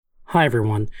Hi,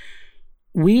 everyone.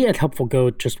 We at Helpful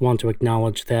Goat just want to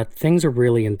acknowledge that things are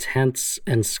really intense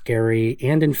and scary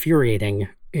and infuriating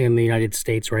in the United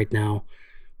States right now.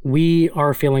 We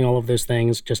are feeling all of those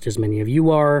things just as many of you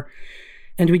are,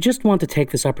 and we just want to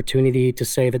take this opportunity to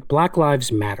say that Black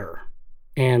Lives Matter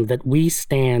and that we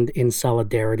stand in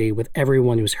solidarity with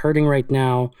everyone who's hurting right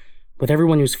now, with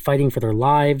everyone who's fighting for their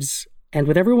lives, and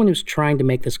with everyone who's trying to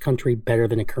make this country better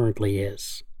than it currently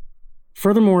is.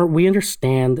 Furthermore, we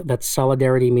understand that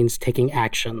solidarity means taking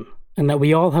action, and that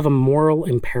we all have a moral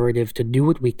imperative to do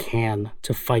what we can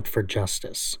to fight for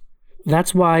justice.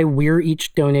 That's why we're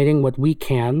each donating what we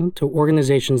can to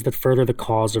organizations that further the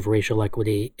cause of racial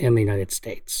equity in the United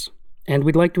States. And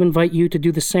we'd like to invite you to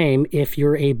do the same if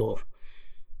you're able.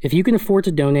 If you can afford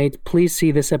to donate, please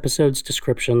see this episode's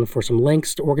description for some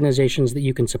links to organizations that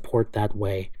you can support that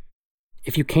way.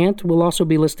 If you can't, we'll also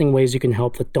be listing ways you can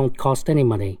help that don't cost any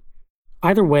money.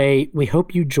 Either way, we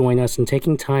hope you join us in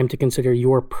taking time to consider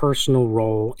your personal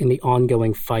role in the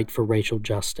ongoing fight for racial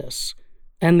justice,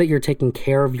 and that you're taking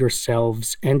care of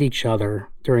yourselves and each other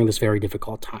during this very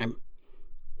difficult time.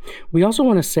 We also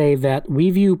want to say that we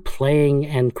view playing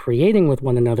and creating with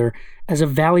one another as a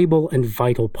valuable and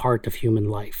vital part of human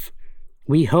life.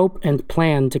 We hope and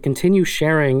plan to continue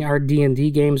sharing our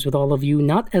D&D games with all of you,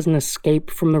 not as an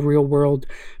escape from the real world,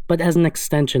 but as an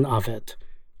extension of it.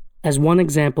 As one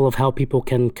example of how people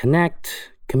can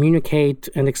connect, communicate,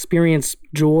 and experience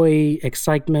joy,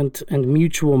 excitement, and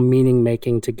mutual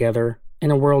meaning-making together in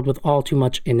a world with all too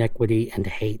much inequity and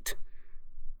hate.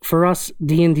 For us,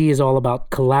 D&D is all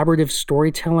about collaborative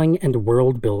storytelling and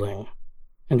world building,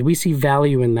 and we see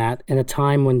value in that in a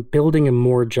time when building a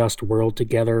more just world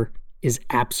together is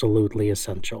absolutely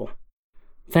essential.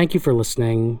 Thank you for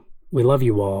listening. We love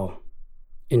you all.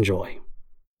 Enjoy.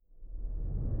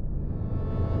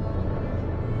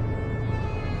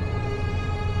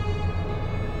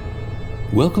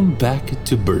 Welcome back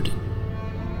to Burden,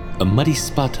 a muddy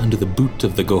spot under the boot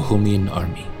of the Gohomian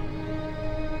army.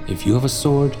 If you have a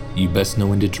sword, you best know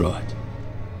when to draw it.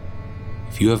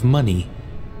 If you have money,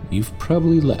 you've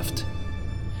probably left.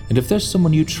 And if there's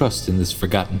someone you trust in this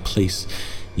forgotten place,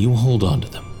 you hold on to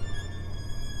them.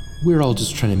 We're all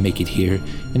just trying to make it here,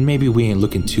 and maybe we ain't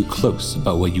looking too close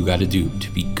about what you gotta do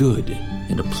to be good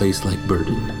in a place like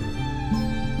Burden.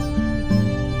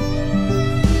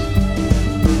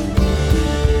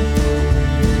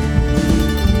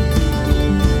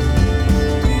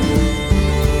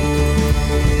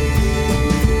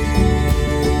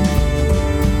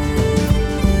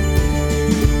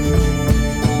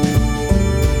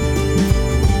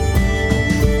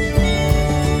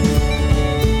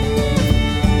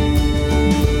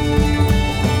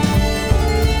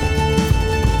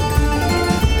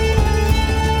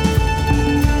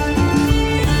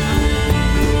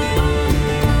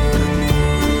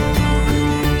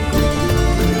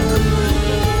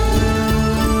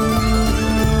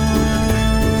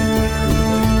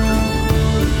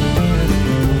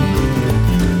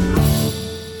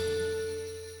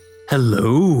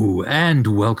 Hello, and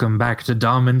welcome back to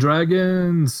Dom and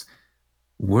Dragons.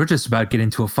 We're just about to get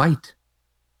into a fight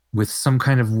with some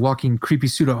kind of walking creepy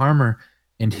suit of armor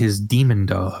and his demon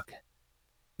dog.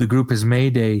 The group has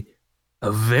made a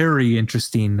very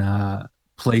interesting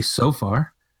place so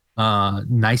far.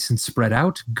 Nice and spread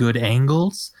out, good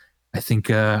angles. I think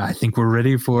we're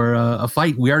ready for a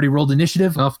fight. We already rolled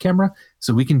initiative off camera,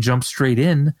 so we can jump straight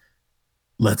in.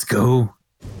 Let's go.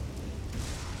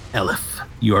 Elif,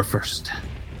 you are first.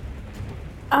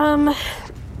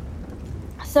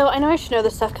 So I know I should know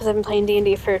this stuff because I've been playing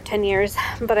D&D for 10 years,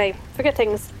 but I forget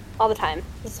things all the time.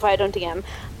 This is why I don't DM.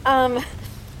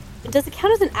 Does it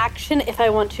count as an action if I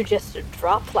want to just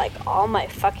drop, like, all my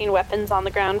fucking weapons on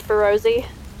the ground for Rosie?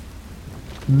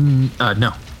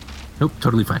 No. Nope,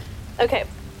 totally fine. Okay,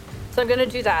 so I'm gonna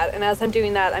do that, and as I'm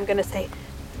doing that, I'm gonna say,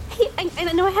 hey,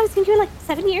 I know I haven't seen you in like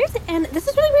 7 years, and this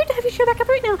is really weird to have you show back up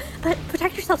right now, but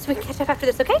protect yourself so we can catch up after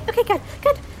this, okay? Okay,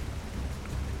 good.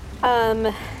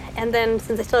 And then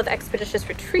since I still have Expeditious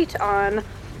Retreat on,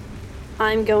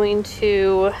 I'm going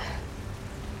to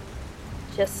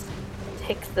just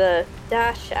take the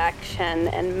dash action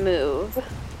and move.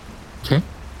 Okay.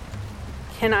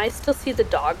 Can I still see the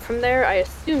dog from there? I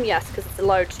assume yes, because it's a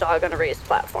large dog on a raised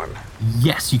platform.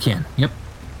 Yes, you can. Yep.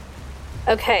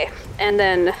 Okay, and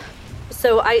then,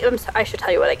 so I should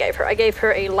tell you what I gave her. I gave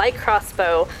her a light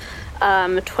crossbow,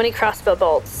 20 crossbow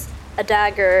bolts, a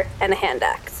dagger, and a hand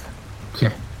axe.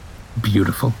 Okay,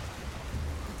 beautiful.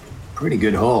 Pretty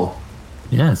good haul.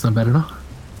 Yeah, it's not bad at all.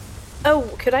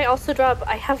 Oh, could I also drop,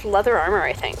 I have leather armor,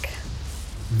 I think.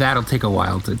 That'll take a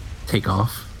while to take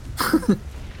off.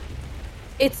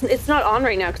 It's not on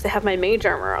right now because I have my mage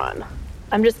armor on.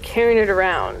 I'm just carrying it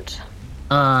around.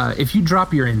 If you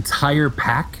drop your entire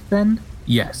pack, then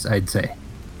yes, I'd say.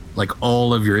 Like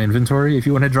all of your inventory, if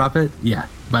you want to drop it, yeah.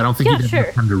 But I don't think you'd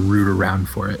have time to root around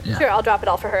for it. Yeah. Sure, I'll drop it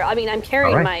all for her. I mean, I'm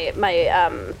carrying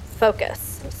my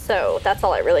focus, so that's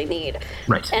all I really need.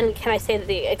 Right. And can I say that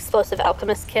the explosive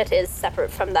alchemist kit is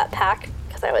separate from that pack?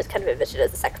 Because I always kind of envisioned it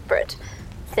as a separate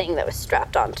thing that was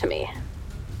strapped onto me.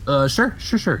 Sure.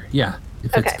 Yeah.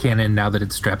 If it's canon now that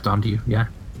it's strapped onto you, yeah.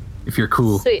 If you're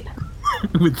cool. Sweet.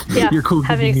 You're cool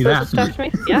having giving me that. explosive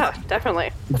strapped to me? Yeah,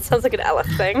 definitely. That sounds like an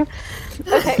Elif thing.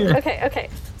 Okay.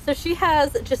 So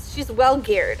she's well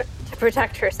geared to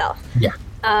protect herself. Yeah.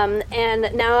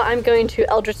 And now I'm going to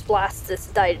Eldritch Blast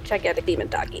this gigantic demon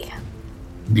doggy.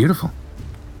 Beautiful.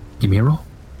 Give me a roll.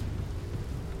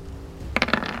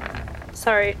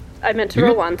 Sorry, I meant to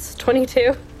roll once.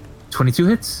 22. 22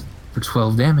 hits for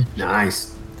 12 damage.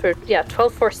 Nice.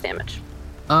 12 force damage.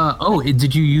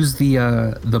 Did you use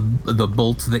the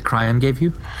bolt that Cryon gave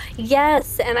you?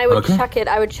 Yes, and I would chuck it.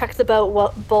 I would chuck the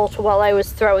bolt while I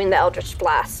was throwing the Eldritch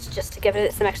Blast, just to give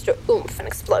it some extra oomph and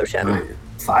explosion. Right.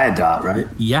 Fire dart, right?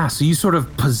 Yeah, so you sort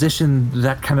of position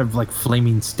that kind of like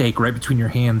flaming stake right between your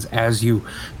hands as you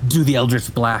do the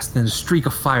Eldritch Blast, and a streak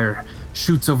of fire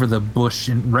shoots over the bush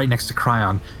and right next to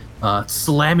Cryon,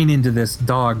 slamming into this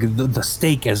dog, the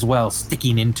stake as well,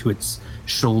 sticking into its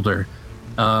shoulder.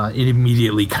 It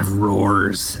immediately kind of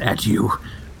roars at you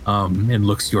and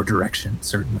looks your direction,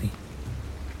 certainly.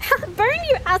 Burn,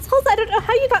 you assholes! I don't know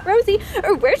how you got Rosie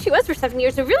or where she was for 7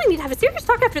 years. We really need to have a serious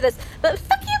talk after this. But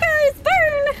fuck you guys!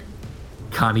 Burn!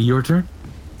 Connie, your turn?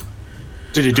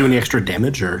 Did it do any extra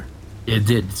damage, or? It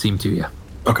did seem to, yeah.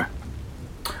 Okay.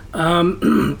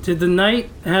 Did the knight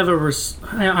have I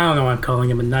don't know why I'm calling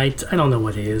him a knight. I don't know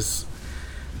what he is.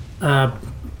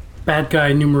 Bad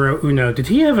guy numero uno. Did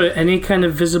he have any kind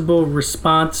of visible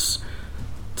response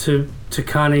to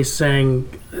Connie saying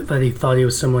that he thought he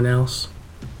was someone else?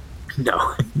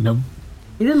 No.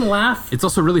 He didn't laugh. It's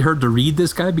also really hard to read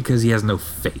this guy because he has no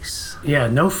face. Yeah,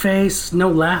 no face, no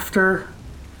laughter.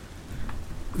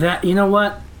 That, you know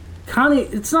what? Connie,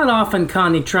 it's not often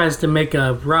Connie tries to make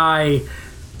a wry,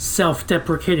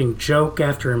 self-deprecating joke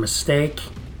after a mistake.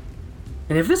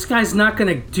 And if this guy's not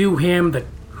gonna do him the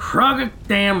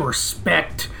damn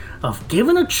respect of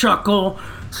giving a chuckle,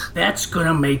 that's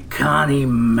gonna make Connie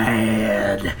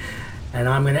mad. And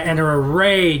I'm gonna enter a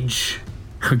rage.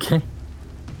 Okay.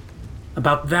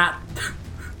 About that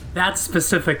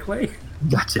specifically.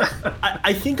 Gotcha.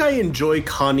 I think I enjoy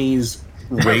Connie's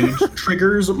rage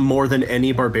triggers more than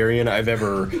any barbarian I've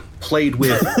ever played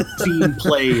with, seen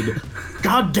played.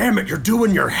 God damn it, you're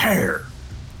doing your hair.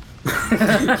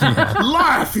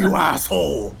 Laugh, you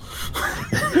asshole.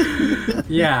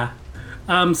 Yeah.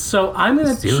 So I'm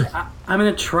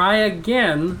gonna try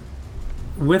again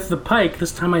with the pike.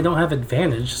 This time I don't have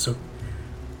advantage, so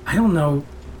I don't know.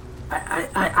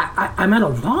 I'm at a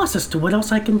loss as to what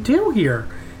else I can do here.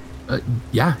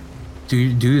 Yeah.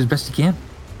 Do as best you can.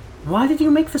 Why did you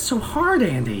make this so hard,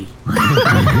 Andy?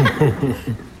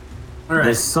 All right.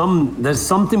 There's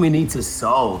something we need to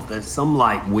solve. There's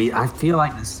I feel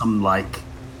like there's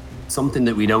something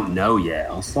that we don't know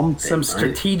yet, or something. Some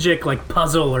strategic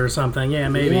puzzle or something. Yeah,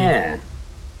 maybe. Yeah.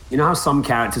 You know how some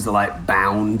characters are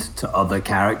bound to other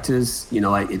characters? You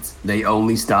know, they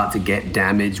only start to get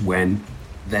damage when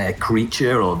their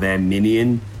creature or their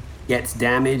minion gets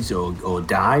damaged or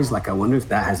dies. I wonder if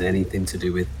that has anything to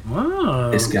do with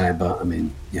this guy, but I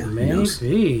mean, yeah.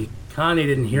 Maybe. Connie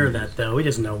didn't hear that, though. He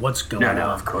doesn't know what's going on. No,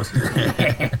 of course.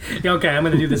 Okay, I'm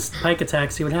going to do this pike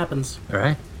attack, see what happens. All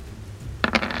right.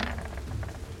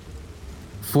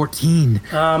 14.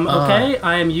 Okay,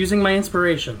 I am using my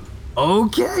inspiration.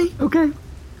 Okay.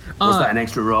 Was that an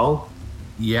extra roll?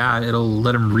 Yeah, it'll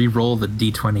let him re-roll the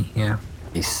d20, yeah.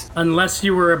 Nice. Unless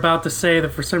you were about to say that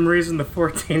for some reason the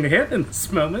 14 hit in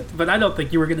this moment, but I don't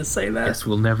think you were going to say that. Guess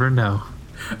we'll never know.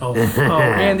 Oh,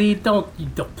 Andy, don't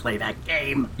play that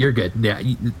game. You're good. Yeah.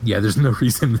 There's no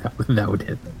reason that would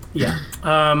hit. Yeah.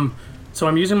 So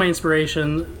I'm using my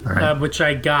inspiration, which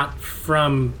I got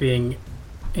from being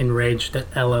enraged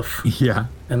at Elif. Yeah.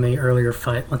 In the earlier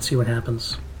fight. Let's see what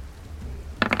happens.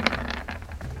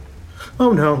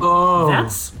 Oh no. Oh.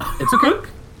 It's okay.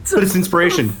 But it's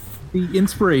inspiration. The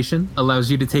inspiration allows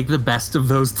you to take the best of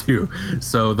those two.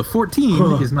 So the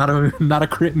 14 is not a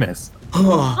crit miss.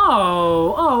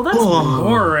 Oh, that's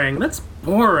boring. That's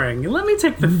boring. Let me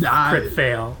take the crit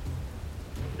fail.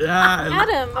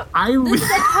 Adam, this is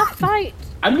a tough fight.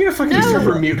 I'm gonna fucking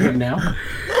server mute him now.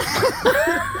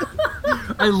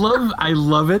 I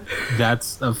love it.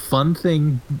 That's a fun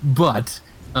thing, but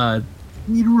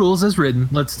rules as written.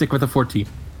 Let's stick with a 14.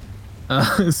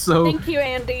 So Thank you,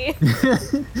 Andy.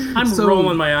 I'm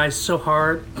rolling my eyes so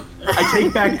hard. I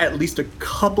take back at least a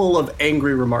couple of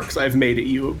angry remarks I've made at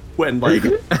you when, like,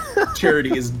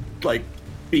 Charity is, like,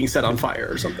 being set on fire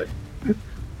or something.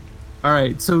 All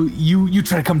right, so you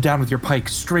try to come down with your pike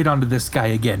straight onto this guy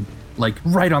again, like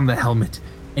right on the helmet,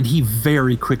 and he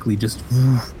very quickly just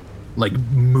like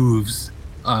moves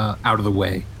out of the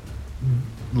way.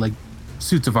 Like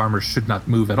suits of armor should not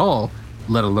move at all,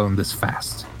 let alone this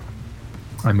fast.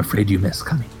 I'm afraid you missed,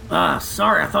 Connie.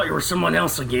 Sorry, I thought you were someone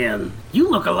else again.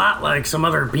 You look a lot like some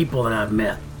other people that I've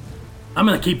met. I'm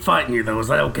gonna keep fighting you, though. Is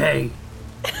that okay?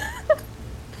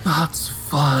 That's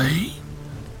fine.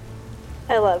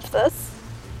 I love this.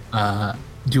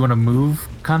 Do you want to move,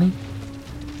 Connie?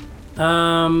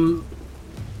 No,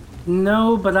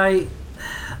 but I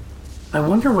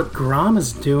wonder what Grom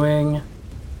is doing.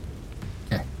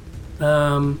 Okay.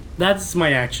 That's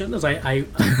my action. As I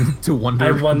To wonder.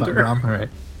 I wonder. About Grom? All right.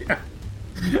 Yeah.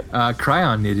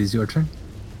 Cryon, it is your turn.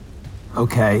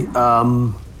 Okay.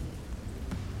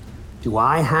 Do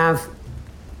I have?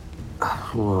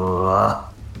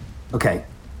 Okay.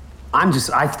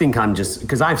 I think I'm just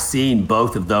because I've seen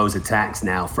both of those attacks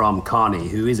now from Connie,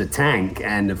 who is a tank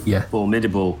and a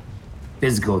formidable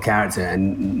physical character,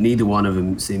 and neither one of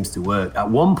them seems to work. At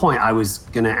one point, I was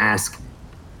going to ask,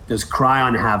 does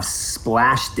Cryon have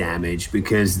splash damage?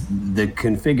 Because the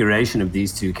configuration of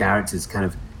these two characters kind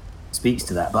of speaks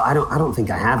to that. But I don't think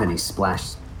I have any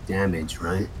splash damage,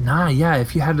 right? Nah, yeah.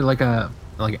 If you had like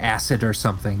acid or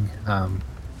something,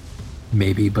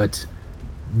 maybe, but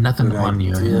nothing on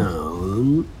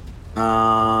you.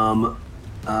 I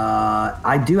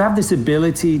do have this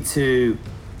ability to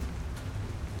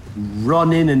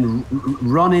run in,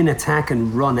 attack,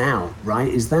 and run out. Right?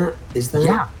 Is that?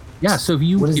 Yeah. So if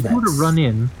you were to run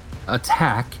in,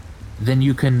 attack, then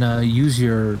you can use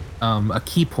your a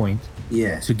key point.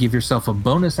 Yeah. To give yourself a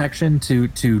bonus action to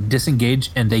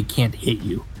disengage, and they can't hit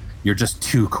you. You're just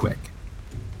too quick.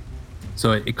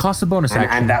 So it costs a bonus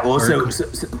action. And that also,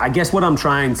 so I guess what I'm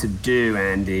trying to do,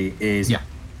 Andy, is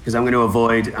because I'm going to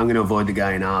avoid the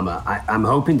guy in armor. I'm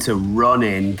hoping to run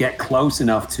in, get close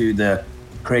enough to the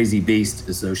crazy beast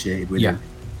associated with him,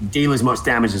 deal as much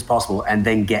damage as possible, and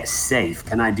then get safe.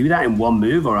 Can I do that in one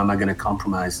move, or am I going to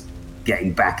compromise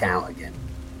getting back out again?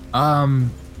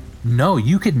 No,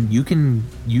 you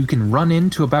can run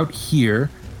into about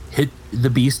here, hit the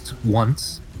beast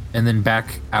once, and then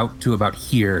back out to about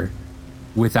here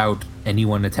without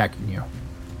anyone attacking you.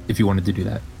 If you wanted to do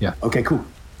that. Yeah. Okay, cool.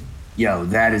 Yo,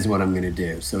 that is what I'm gonna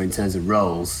do. So in terms of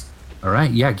rolls. All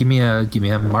right, yeah, give me a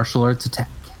martial arts attack.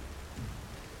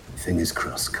 Fingers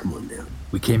crossed, come on now.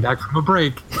 We came back from a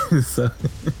break. So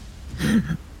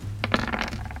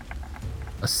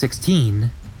a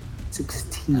 16.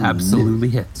 16. Absolutely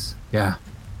hits. Yeah.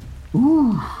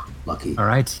 Ooh, lucky. All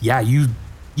right. Yeah, you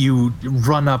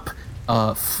run up,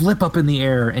 flip up in the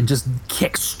air, and just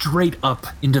kick straight up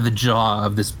into the jaw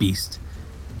of this beast.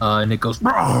 And it goes. You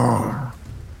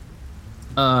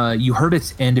heard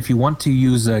it, and if you want to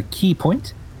use a key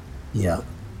point,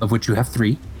 of which you have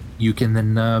 3, you can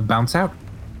then bounce out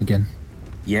again.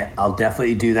 Yeah, I'll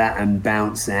definitely do that and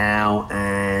bounce out,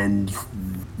 and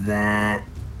that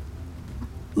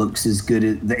looks as good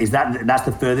as that's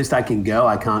the furthest I can go.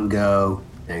 I can't go.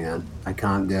 Hang on, I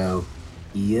can't go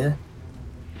here.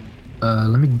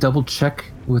 Let me double check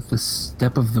with the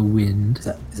step of the wind.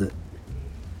 Is it?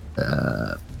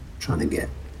 Trying to get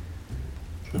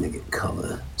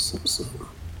color. Some sort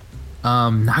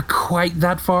of. Not quite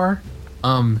that far.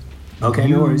 Okay,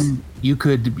 no worries. You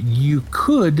could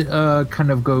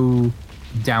kind of go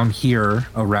down here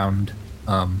around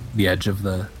the edge of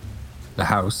the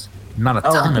house. Not a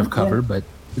ton of cover, but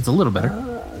it's a little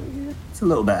better. It's a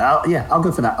little bit. I'll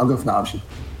go for that. I'll go for that option.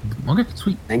 Okay,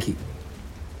 sweet. Thank you.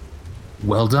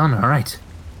 Well done. All right.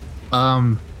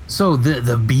 So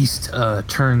the beast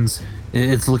turns.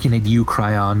 It's looking at you,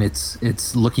 Cryon.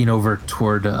 It's looking over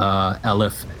toward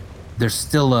Elif. There's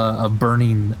still a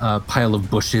burning pile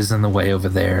of bushes in the way over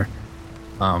there.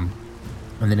 And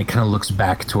then it kind of looks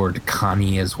back toward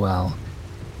Connie as well.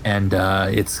 And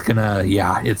it's gonna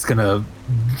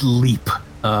leap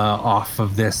off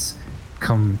of this,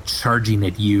 come charging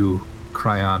at you,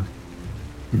 Cryon.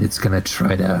 And it's gonna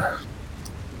try to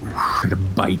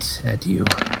bite at you.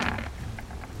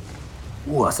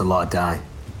 Ooh, that's a lot of die.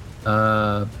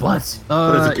 But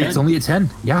it's only a 10.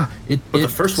 Yeah, the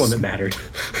first one that mattered.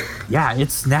 Yeah,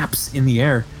 it snaps in the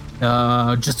air,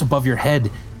 just above your head,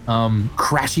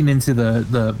 crashing into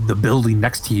the building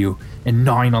next to you and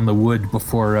gnawing on the wood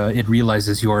before it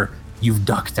realizes you've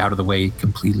ducked out of the way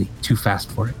completely. Too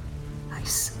fast for it.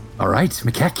 Nice. All right,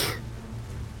 McKeck.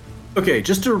 Okay,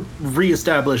 just to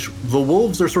reestablish, the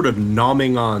wolves are sort of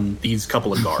nomming on these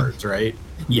couple of guards, right?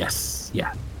 Yes.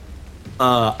 Yeah.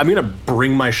 I'm gonna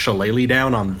bring my shillelagh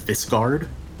down on this guard.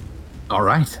 All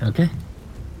right. Okay.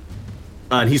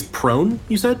 And he's prone,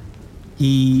 you said?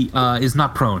 He is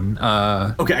not prone.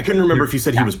 Okay, I couldn't remember if you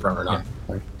said he was prone or not.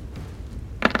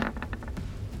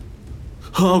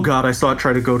 Oh god, I saw it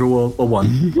try to go to a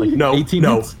 1. Like, no, 18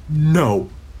 no, hits? no.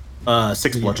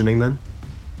 6 bludgeoning then.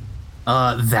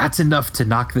 That's enough to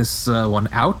knock this one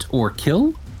out or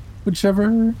kill,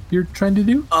 whichever you're trying to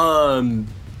do.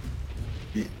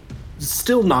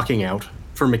 Still knocking out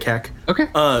for McKeck. Okay.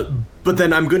 But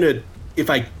then I'm gonna, if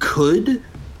I could,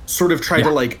 sort of try to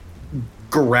like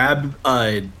grab.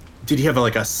 Did he have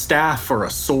like a staff or a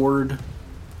sword?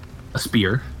 A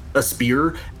spear. A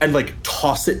spear, and like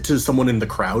toss it to someone in the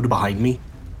crowd behind me.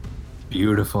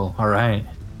 Beautiful. All right.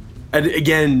 And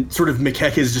again, sort of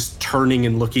McKeck is just turning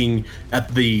and looking at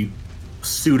the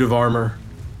suit of armor.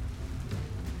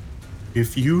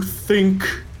 If you think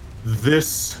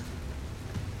this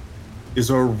is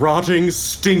a rotting,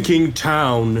 stinking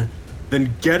town,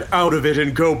 then get out of it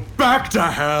and go back to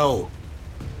hell!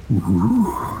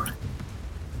 Ooh.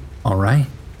 All right.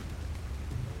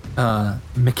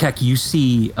 McKeck, you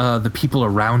see the people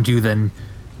around you then,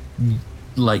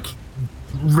 like,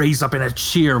 raise up in a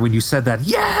cheer when you said that.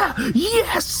 Yeah!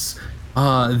 Yes!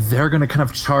 They're gonna kind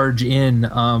of charge in.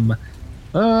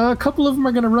 A couple of them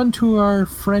are gonna run to our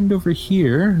friend over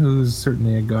here, who's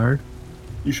certainly a guard.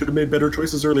 You should have made better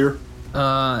choices earlier.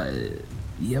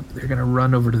 Yep, they're gonna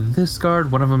run over to this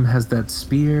guard. One of them has that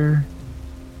spear.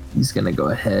 He's gonna go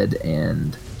ahead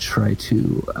and try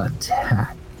to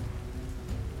attack.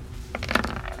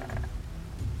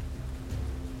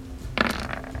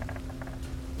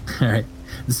 All right,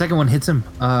 the second one hits him.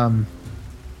 Not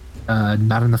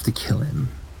enough to kill him.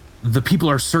 The people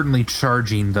are certainly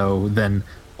charging, though, than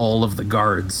all of the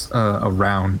guards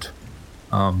around,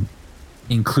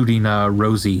 including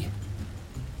Rosie,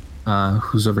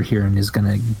 who's over here and is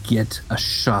gonna get a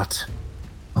shot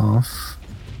off.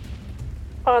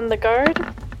 On the guard?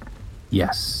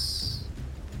 Yes.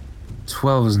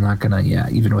 12 is not gonna,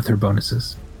 even with her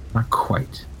bonuses. Not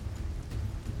quite.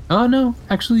 Oh, no.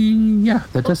 Actually, yeah,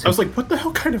 that does hit. I was like, what the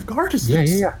hell kind of guard is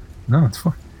this? Yeah. No, it's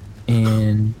 4.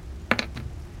 And...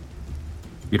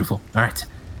 Beautiful. All right.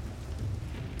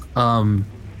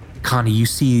 Connie, you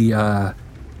see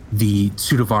the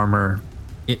suit of armor,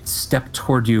 it stepped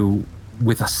toward you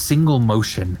with a single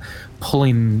motion,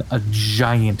 pulling a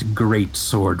giant great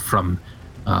sword from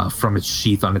its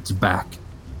sheath on its back.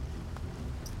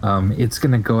 It's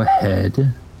gonna go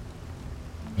ahead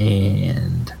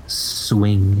and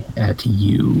swing at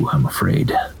you, I'm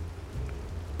afraid.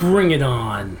 Bring it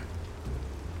on.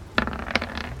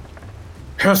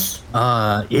 Yes.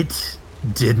 It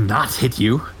did not hit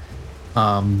you.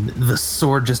 The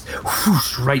sword just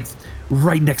whoosh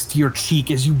right next to your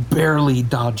cheek as you barely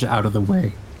dodge out of the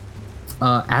way.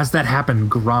 As that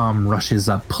happened, Grom rushes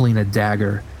up, pulling a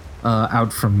dagger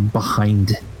out from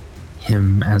behind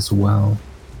him as well.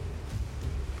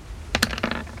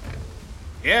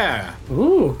 Yeah.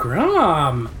 Ooh,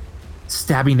 Grom.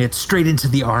 Stabbing it straight into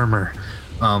the armor.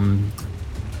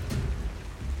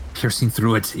 Piercing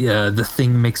through it, the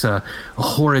thing makes a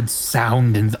horrid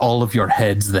sound in all of your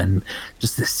heads, then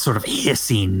just this sort of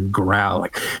hissing growl,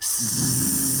 like...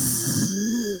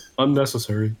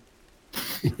 Unnecessary.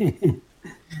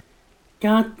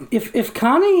 God, if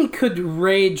Connie could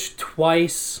rage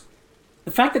twice,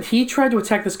 the fact that he tried to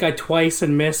attack this guy twice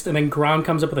and missed, and then Grom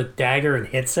comes up with a dagger and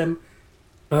hits him.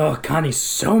 Oh, Connie's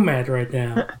so mad right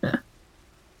now.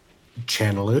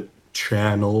 Channel it.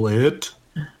 Channel it.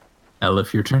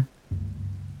 Elif, your turn.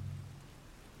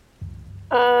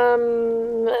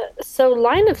 So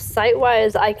line of sight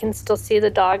wise, I can still see the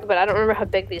dog, but I don't remember how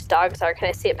big these dogs are. Can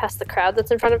I see it past the crowd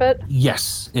that's in front of it?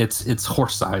 Yes, it's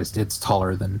horse-sized. It's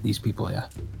taller than these people, yeah.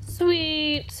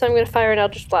 Sweet. So I'm gonna fire an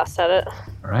Eldritch Blast at it.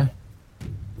 All right.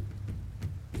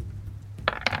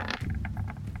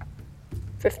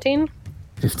 15.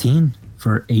 15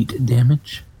 for 8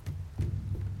 damage.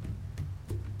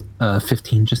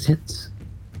 15 just hits.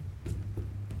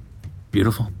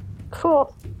 Beautiful.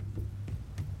 Cool.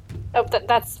 Oh,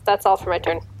 that's all for my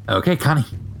turn. Okay, Connie.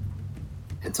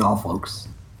 It's all, folks.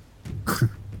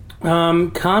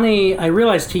 Connie, I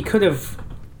realized he could have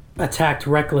attacked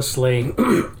recklessly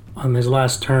on his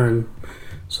last turn,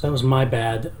 so that was my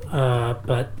bad.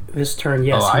 But this turn,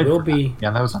 yes, he will be... Yeah,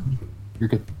 that was on me. You're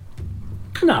good.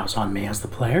 No, it's on me as the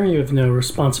player. You have no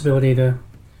responsibility to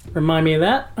remind me of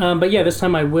that. But yeah, this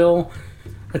time I will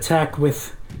attack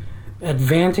with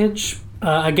advantage.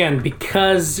 Again,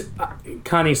 because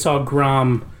Connie saw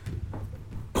Grom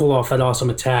pull off that awesome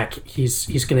attack,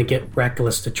 he's going to get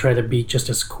reckless to try to be just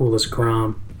as cool as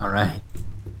Grom. All right.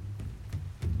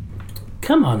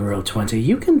 Come on, Roll20,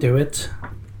 you can do it.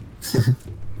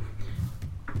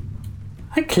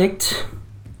 I clicked.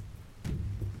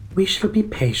 We shall be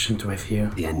patient with you.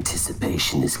 The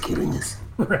anticipation is killing us.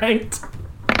 Right?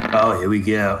 Oh, here we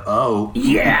go. Oh.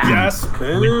 Yeah! Yes.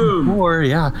 Boom. Or,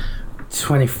 yeah.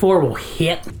 24 will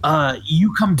hit.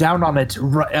 You come down on it.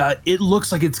 It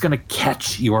looks like it's going to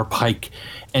catch your pike.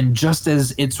 And just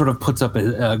as it sort of puts up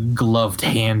a gloved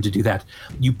hand to do that,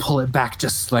 you pull it back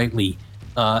just slightly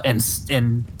and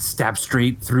stab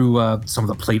straight through some of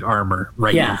the plate armor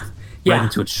right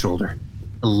into its shoulder.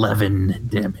 11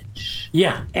 damage.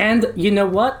 Yeah, and you know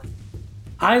what?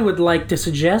 I would like to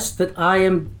suggest that I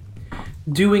am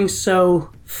doing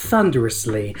so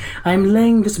thunderously. I'm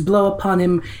laying this blow upon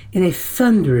him in a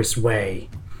thunderous way.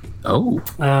 Oh.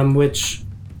 Which,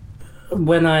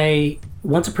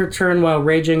 once per turn while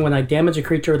raging, when I damage a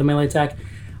creature with a melee attack,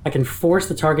 I can force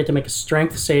the target to make a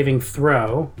strength saving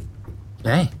throw.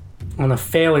 Hey. On a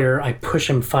failure, I push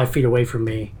him 5 feet away from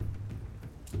me.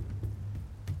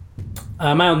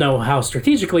 I don't know how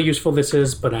strategically useful this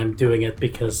is, but I'm doing it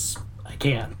because I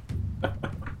can.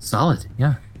 Solid,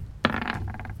 yeah.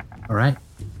 All right.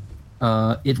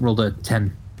 It rolled a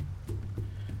 10.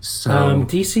 So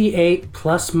DC 8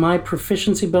 plus my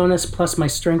proficiency bonus plus my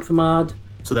strength mod.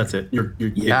 So that's it. You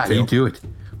do it.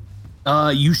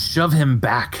 You shove him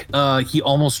back. He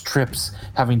almost trips,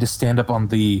 having to stand up on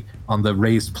the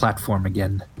raised platform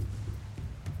again.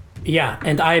 Yeah,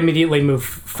 and I immediately move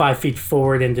 5 feet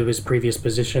forward into his previous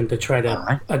position to try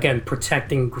to, again,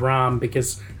 protecting Grom,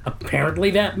 because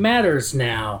apparently that matters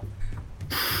now.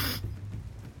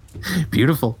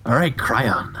 Beautiful. All right,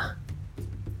 Cryon.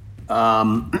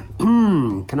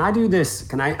 Can I do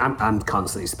this? I'm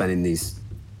constantly spending these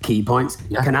key points.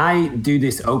 Yeah. Can I do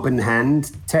this open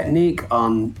hand technique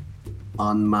on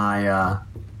my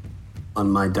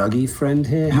Dougie friend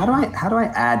here? How do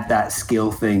I add that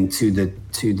skill thing to the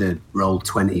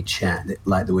Roll20 chat,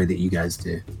 like the way that you guys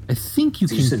do? I think you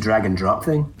can. Just a drag and drop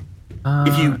thing.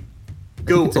 If you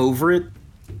go over it,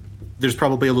 there's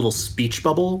probably a little speech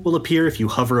bubble will appear if you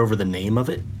hover over the name of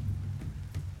it.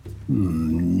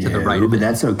 To the right of but it.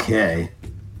 that's okay.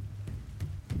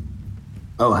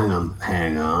 Oh,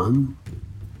 hang on.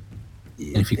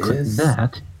 And if you click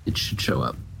that, it should show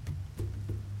up.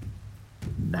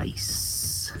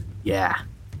 Nice. Yeah.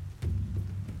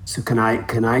 So can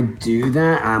I do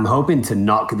that? I'm hoping to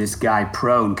knock this guy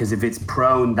prone, because if it's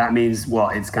prone, that means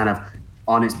what? It's kind of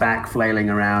on its back, flailing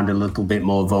around, a little bit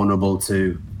more vulnerable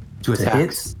to attacks.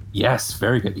 Hits. Yes,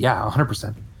 very good. Yeah,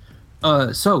 100%.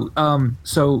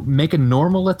 So make a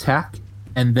normal attack,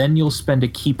 and then you'll spend a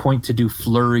key point to do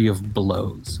Flurry of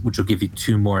Blows, which will give you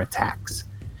 2 more attacks.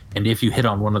 And if you hit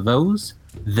on one of those,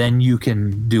 then you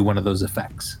can do one of those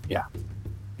effects. Yeah.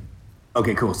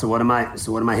 Okay, cool. So what am I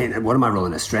hitting? What am I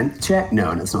rolling? A strength check?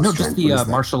 No, it's not strength. No, just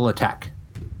the martial attack.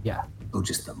 Yeah. Oh,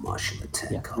 just the martial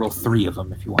attack. Yeah. Roll 3 of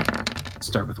them if you want.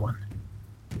 Start with 1.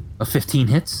 A 15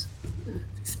 hits.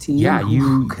 15? Yeah,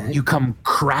 you come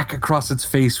crack across its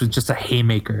face with just a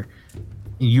haymaker.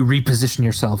 You reposition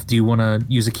yourself. Do you want to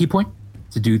use a key point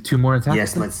to do 2 more attacks?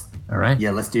 Yes, let's. All right.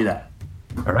 Yeah, let's do that.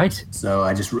 All right. So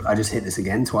I just hit this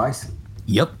again twice.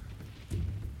 Yep.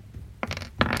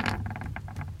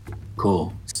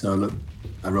 Cool. So look,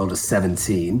 I rolled a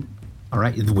 17. All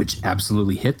right, which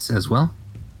absolutely hits as well.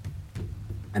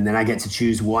 And then I get to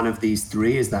choose one of these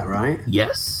 3. Is that right?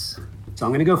 Yes. So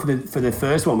I'm going to go for the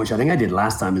first one, which I think I did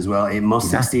last time as well. It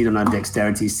must succeed on a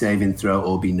dexterity saving throw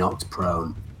or be knocked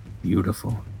prone.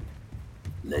 Beautiful.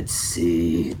 Let's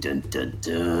see. Dun dun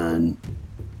dun.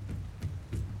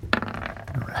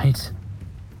 All right.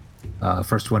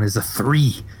 First one is a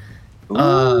 3.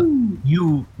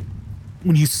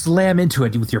 When you slam into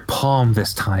it with your palm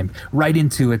this time, right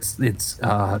into its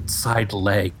side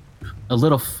leg, a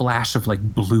little flash of like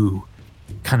blue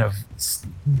kind of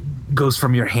goes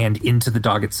from your hand into the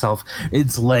dog itself.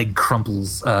 Its leg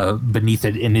crumples beneath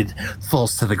it, and it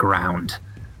falls to the ground,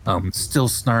 still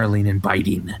snarling and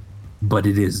biting, but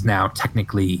it is now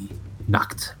technically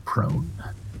knocked prone.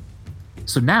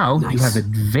 So now you have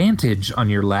advantage on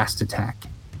your last attack,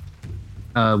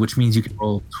 which means you can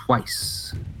roll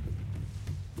twice.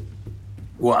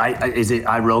 Well,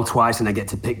 I roll twice and I get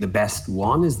to pick the best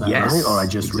one? Is that Yes, right? Or I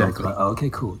just exactly. roll? Oh, okay,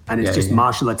 cool. And it's just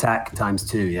martial attack times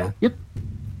 2, yeah? Yep.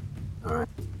 All right.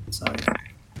 Sorry.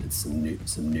 It's some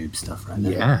noob stuff right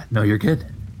there. Yeah, no, you're good.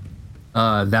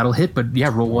 That'll hit, but yeah,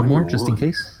 roll one more just in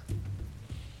case.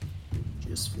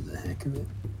 Just for the heck of it.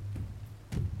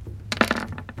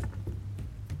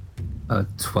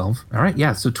 12. All right,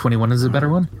 yeah, so 21 is a better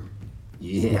one?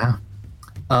 Yeah.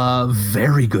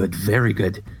 Very good, very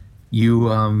good. You,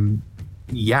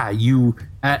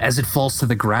 as it falls to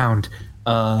the ground,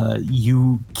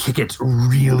 you kick it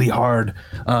really hard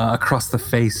across the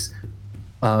face.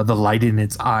 The light in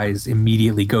its eyes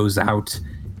immediately goes out,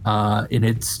 and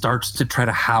it starts to try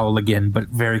to howl again, but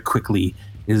very quickly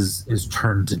is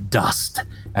turned to dust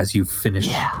as you finish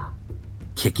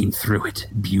kicking through it.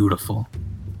 Beautiful.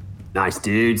 Nice,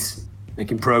 dudes.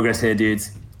 Making progress here,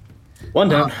 dudes. One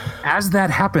down. As that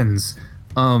happens,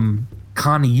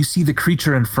 Connie, you see the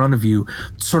creature in front of you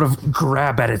sort of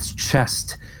grab at its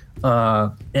chest.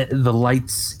 The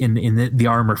lights in the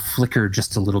armor flicker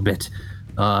just a little bit,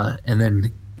 and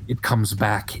then it comes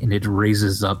back and it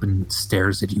raises up and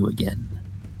stares at you again.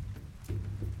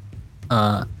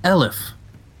 Elif,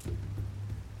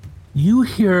 you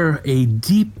hear a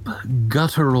deep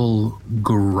guttural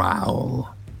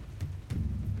growl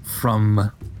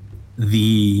from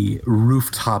the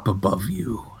rooftop above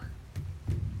you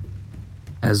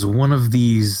as one of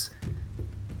these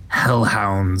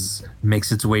hellhounds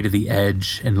makes its way to the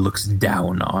edge and looks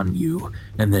down on you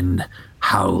and then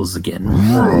howls again.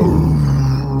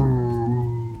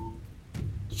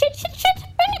 Shit!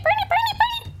 Burn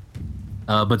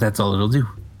it! But that's all it'll do.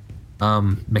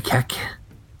 Makek,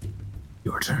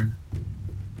 your turn.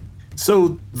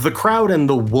 So the crowd and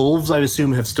the wolves, I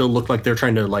assume, have still looked like they're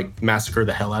trying to like massacre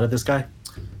the hell out of this guy.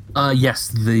 Yes,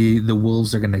 the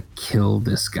wolves are gonna kill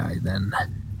this guy then.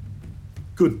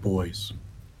 Good boys.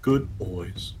 Good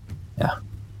boys. Yeah.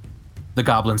 The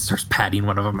goblin starts patting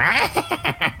one of them.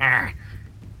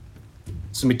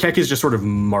 So Makek is just sort of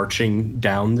marching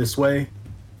down this way.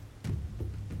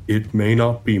 It may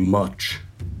not be much,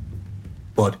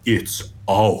 but it's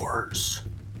ours.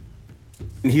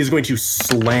 And he's going to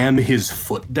slam his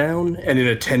foot down, and in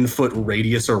a 10-foot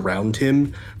radius around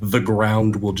him, the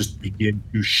ground will just begin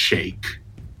to shake.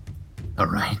 All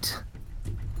right.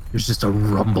 There's just a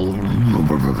rumble.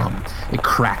 It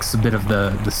cracks a bit of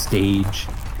the stage.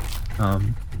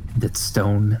 That's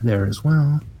stone there as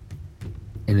well.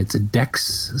 And it's a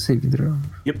dex saving throw.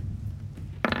 Yep.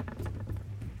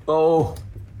 Oh.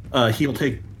 He'll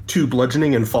take 2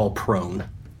 bludgeoning and fall prone.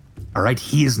 All right,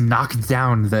 he is knocked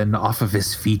down then off of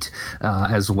his feet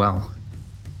as well.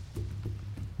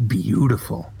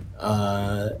 Beautiful.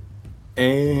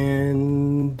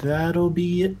 And that'll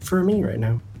be it for me right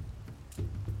now.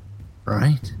 All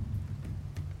right.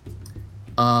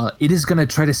 It is going to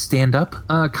try to stand up,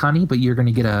 Connie, but you're going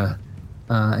to get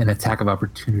an attack of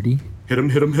opportunity. Hit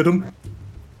him.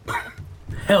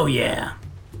 Hell yeah.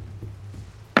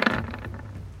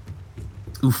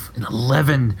 Oof, an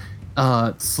 11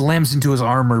 slams into his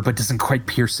armor, but doesn't quite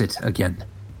pierce it again.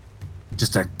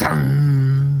 Just a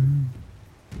dong.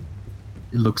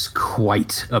 It looks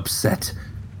quite upset,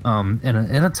 and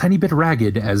a tiny bit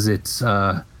ragged as it's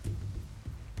going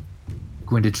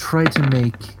to try to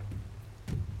make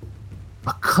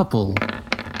a couple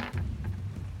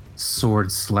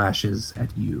sword slashes at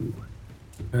you.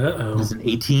 Uh-oh. Does an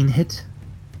 18 hit?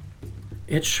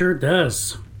 It sure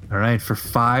does. All right, for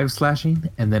 5 slashing,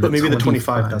 and then But maybe the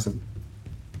 25 doesn't.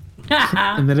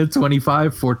 And then a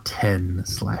 25 for 10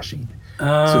 slashing.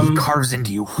 So he carves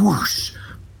into you, whoosh,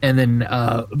 and then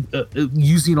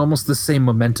using almost the same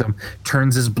momentum,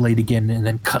 turns his blade again and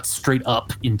then cuts straight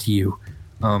up into you.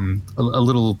 A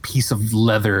little piece of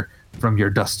leather from your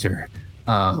duster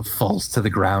falls to the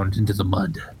ground into the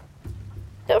mud.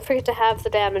 Don't forget to have the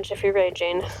damage if you're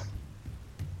raging.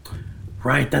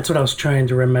 Right, that's what I was trying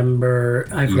to remember.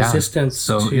 I have resistance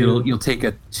so to... you'll take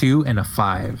a 2 and a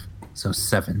 5, so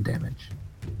 7 damage.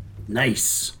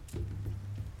 Nice.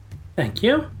 Thank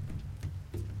you.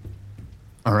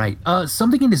 All right.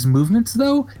 Something in his movements,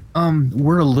 though,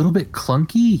 were a little bit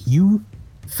clunky. You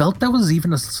felt that was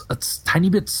even a tiny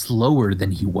bit slower than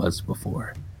he was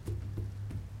before,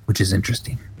 which is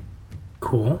interesting.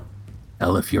 Cool.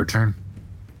 Elif, your turn.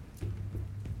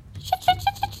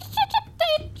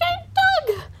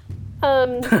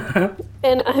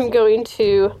 And I'm going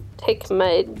to take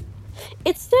my...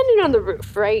 It's standing on the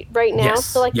roof, right now? Yes,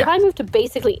 So, yeah. if I move to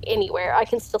basically anywhere, I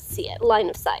can still see it, line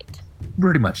of sight.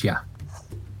 Pretty much, yeah.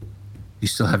 You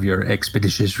still have your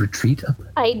expeditious retreat up?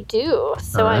 I do.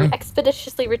 So All I'm right.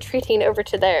 expeditiously retreating over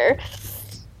to there.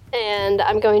 And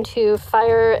I'm going to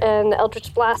fire an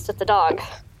Eldritch Blast at the dog.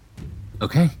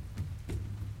 Okay.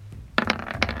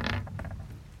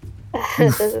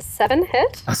 This is a 7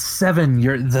 hit. A 7.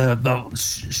 The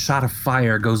shot of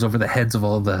fire goes over the heads of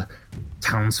all the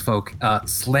townsfolk,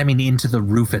 slamming into the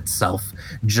roof itself,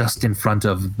 just in front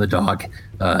of the dog.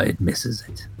 It misses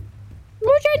it.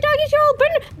 More giant doggy show!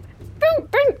 burn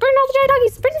all the giant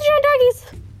doggies! Burn the giant doggies!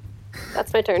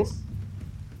 That's my turn.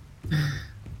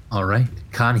 All right,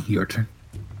 Connie, your turn.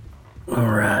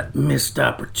 All right, missed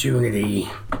opportunity.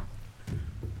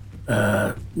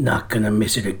 Not gonna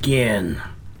miss it again.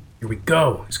 Here we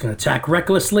go. He's gonna attack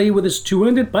recklessly with his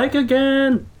two-handed pike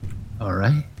again. All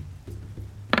right.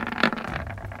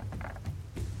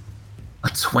 A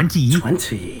 20.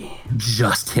 20.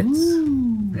 Just hits.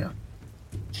 Ooh. Yeah.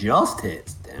 Just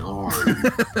hits. Darn.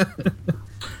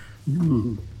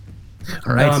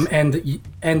 All right.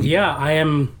 And yeah,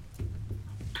 I'm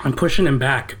pushing him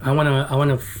back. I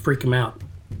wanna freak him out.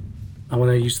 I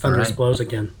wanna use thunderous Alright. blows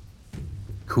again.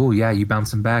 Cool. Yeah, you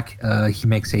bounce him back. He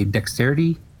makes a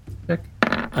dexterity check.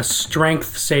 A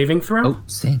strength saving throw. Oh,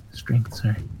 strength.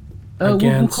 Sorry.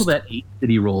 We'll call that 8 that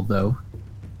he rolled, though.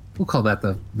 We'll call that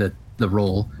the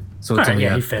roll. So it's Alright, only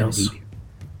yeah, a- he fails. an 8.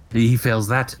 He fails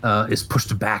that. Is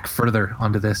pushed back further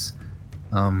onto this,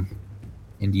 and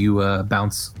you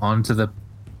bounce onto the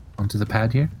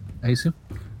pad here. I assume.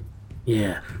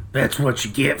 Yeah, that's what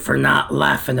you get for not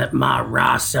laughing at my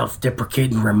wry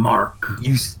self-deprecating remark.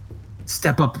 You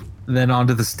step up then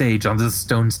onto the stage, onto the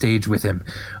stone stage with him.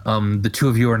 The two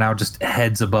of you are now just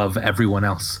heads above everyone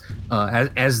else.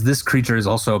 As this creature is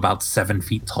also about 7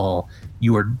 feet tall,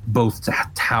 you are both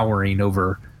towering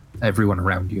over everyone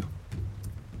around you.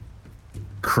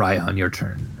 Cry on your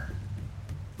turn.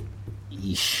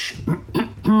 Yeesh.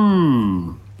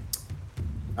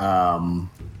 I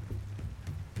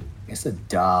guess a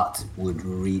dart would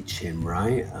reach him,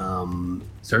 right?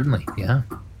 Certainly, yeah.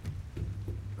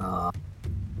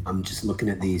 I'm just looking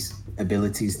at these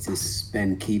abilities to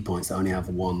spend key points. I only have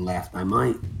one left. I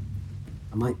might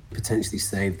potentially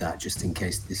save that just in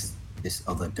case this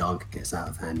other dog gets out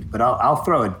of hand. But I'll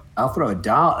throw a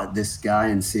dart at this guy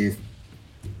and see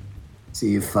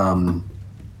if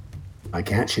I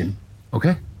catch him.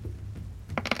 Okay.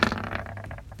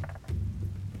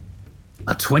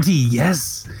 A 20,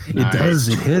 yes, it does.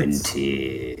 It hits.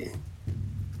 20.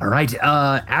 All right.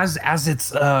 As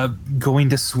it's going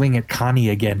to swing at Connie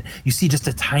again, you see just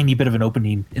a tiny bit of an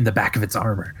opening in the back of its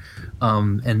armor,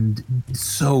 and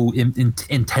so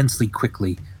intensely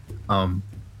quickly,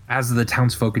 as the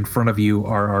townsfolk in front of you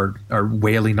are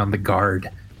wailing on the guard,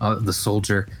 the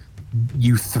soldier,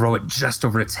 you throw it just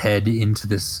over its head into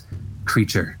this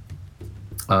creature,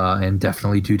 and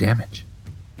definitely do damage.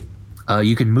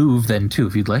 You can move then too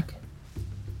if you'd like.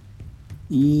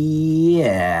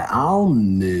 Yeah, I'll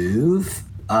move.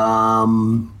 How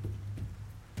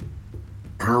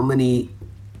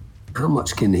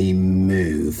much can he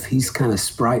move? He's kind of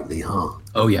sprightly, huh?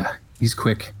 Oh yeah, he's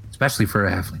quick, especially for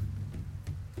a halfling.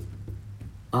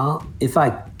 If I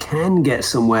can get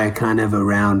somewhere kind of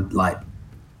around like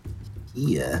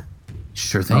here.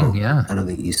 Sure thing, yeah. I don't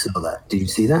think you saw that. Did you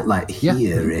see that? Like Yeah.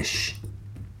 here-ish.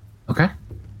 Okay.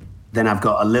 Then I've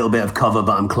got a little bit of cover,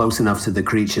 but I'm close enough to the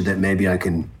creature that maybe I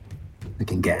can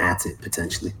get at it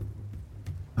potentially.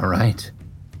 All right.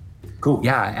 Cool.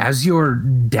 Yeah, as you're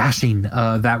dashing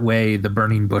that way, the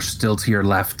burning bush still to your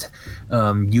left,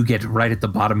 you get right at the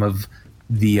bottom of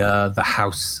the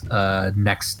house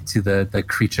next to the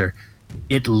creature.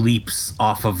 It leaps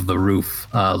off of the roof,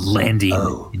 landing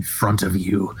in front of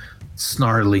you,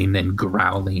 snarling and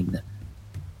growling.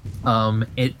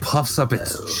 It puffs up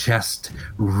its chest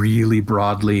really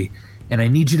broadly, and I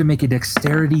need you to make a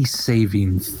dexterity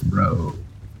saving throw.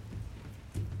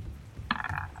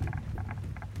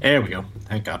 There we go.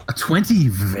 Thank God. A 20,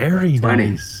 very 20.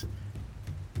 nice.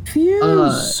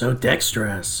 So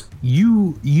dexterous.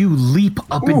 You leap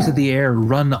up into the air,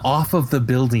 run off of the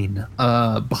building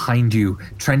behind you,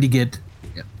 trying to get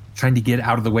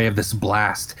out of the way of this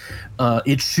blast.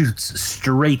 It shoots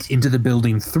straight into the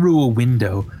building through a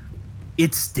window.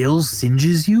 It still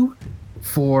singes you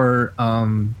for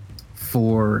 9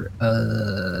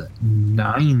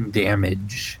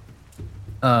 damage,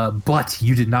 but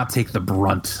you did not take the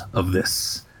brunt of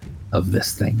this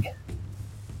thing.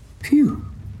 Phew.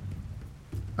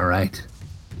 All right.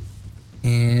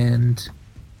 And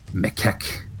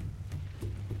Mekek.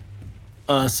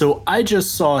 So I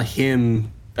just saw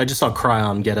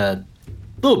Cryon get a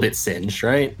little bit singed,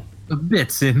 right? A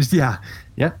bit singed, yeah.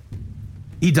 Yep.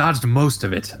 He dodged most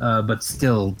of it, but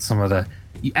still some of the...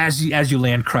 As you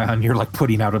land Cryon, you're like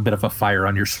putting out a bit of a fire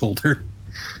on your shoulder.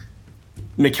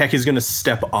 Mekek is going to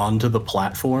step onto the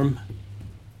platform.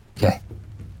 Okay.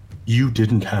 You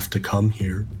didn't have to come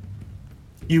here.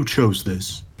 You chose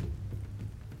this.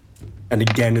 And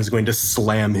again is going to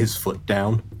slam his foot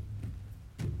down.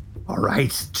 All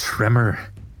right, Tremor.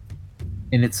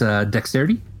 And it's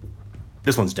dexterity?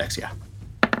 This one's Dex, yeah.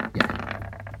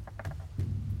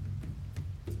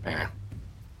 Yeah.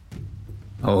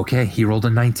 Okay, he rolled a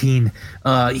 19.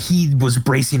 He was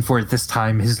bracing for it this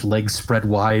time, his legs spread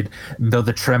wide. Though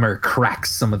the tremor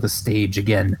cracks some of the stage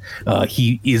again,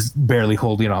 he is barely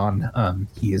holding on.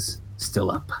 He is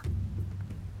still up.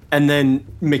 And then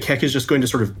Mikek is just going to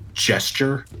sort of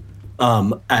gesture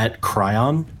at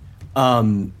Cryon.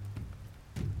 And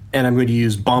I'm going to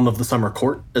use Balm of the Summer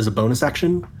Court as a bonus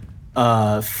action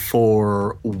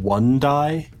for 1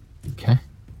 die. Okay.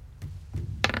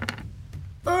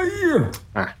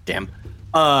 Damn.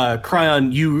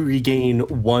 Cryon, you regain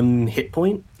 1 hit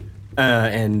point.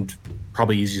 And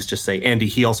probably easiest to just say, Andy,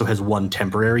 he also has 1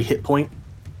 temporary hit point.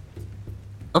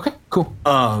 Okay, cool.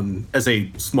 As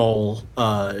a small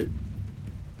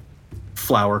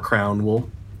flower crown will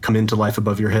come into life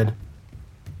above your head.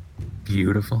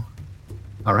 Beautiful.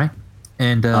 All right.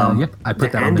 And yep, I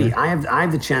put that Andy, on there. I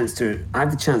have the chance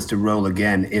to roll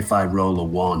again if I roll a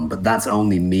 1, but that's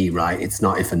only me, right? It's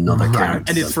not if another character.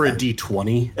 And it's does for a that.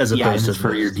 D20 as opposed to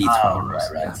for your D20. Oh,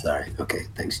 right. Sorry. Okay,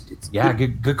 thanks. Yeah,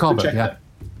 good call, but check yeah. that.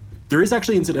 There is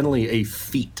actually incidentally a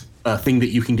feat, a thing that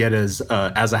you can get as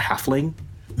a halfling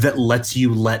that lets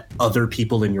you let other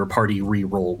people in your party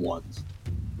re-roll ones.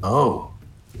 Oh,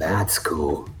 that's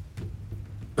cool.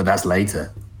 But that's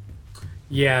later.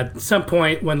 Yeah, at some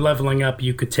point when leveling up,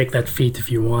 you could take that feat if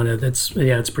you wanted. It's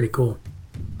pretty cool.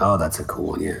 Oh, that's a cool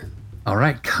one, yeah. All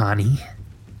right, Connie.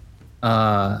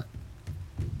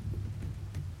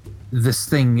 This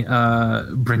thing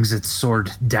brings its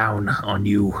sword down on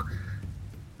you.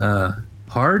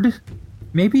 Hard,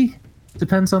 maybe?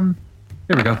 Depends on...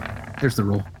 There we go. There's the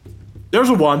roll. There's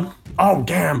a 1. Oh,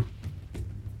 damn.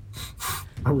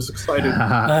 I was excited.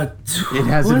 It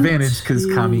has advantage because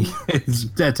Kami is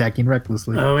attacking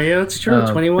recklessly. Oh, yeah, that's true.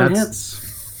 21 that's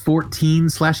hits. 14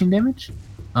 slashing damage,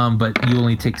 but you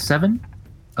only take 7.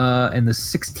 And the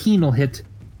 16 will hit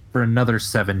for another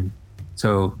 7.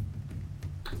 So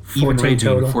even 14 raging,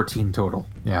 total. 14 total.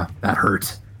 Yeah, that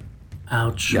hurt.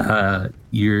 Ouch.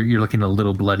 You're looking a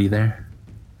little bloody there.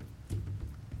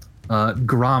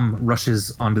 Grom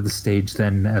rushes onto the stage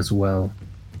then as well,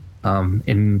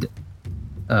 and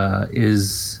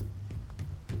is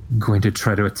going to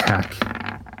try to attack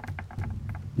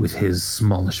with his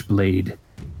smallish blade.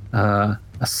 A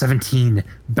 17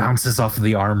 bounces off of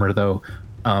the armor, though.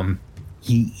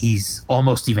 He's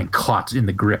almost even caught in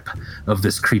the grip of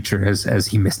this creature as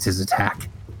he missed his attack.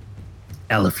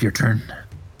 Elif, your turn.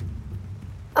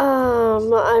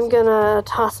 I'm gonna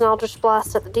toss an Eldritch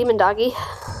Blast at the demon doggy.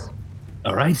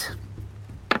 All right.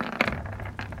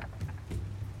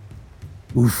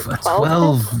 Oof, a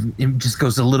 12. 12. It just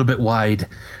goes a little bit wide.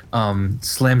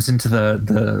 Slams into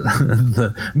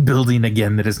the building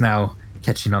again that is now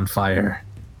catching on fire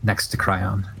next to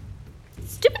Cryon.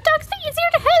 Stupid dog's easier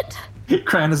to hit.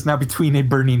 Cryon is now between a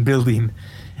burning building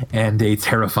and a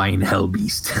terrifying hell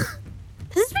beast.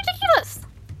 This is ridiculous.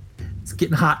 It's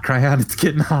getting hot, Cryon. It's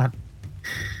getting hot.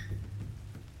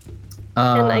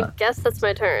 And I guess that's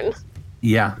my turn.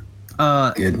 Yeah.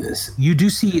 Goodness. You do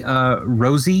see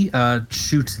Rosie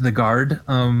shoot the guard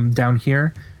down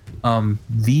here.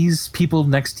 These people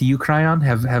next to you, Cryon,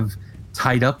 have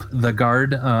tied up the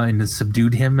guard and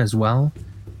subdued him as well.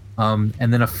 And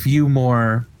then a few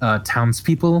more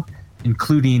townspeople,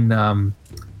 including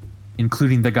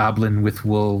the goblin with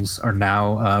wolves, are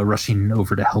now rushing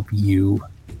over to help you.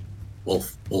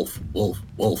 Wolf, wolf, wolf,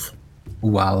 wolf.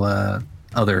 While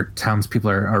other townspeople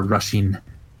are rushing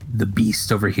the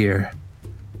beast over here.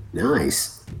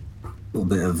 Nice. A little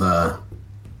bit of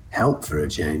help for a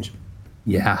change.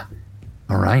 Yeah.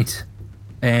 All right.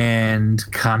 And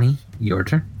Connie, your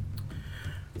turn.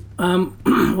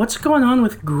 What's going on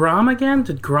with Grom again?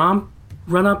 Did Grom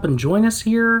run up and join us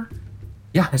here?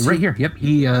 Yeah, right here. Yep.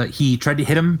 He tried to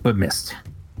hit him but missed.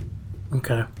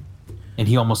 Okay. And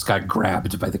he almost got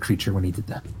grabbed by the creature when he did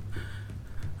that.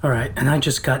 All right, and I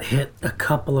just got hit a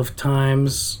couple of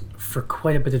times for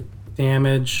quite a bit of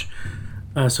damage.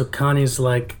 So Connie's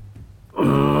like,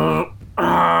 ow.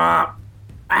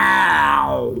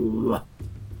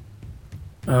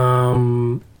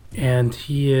 And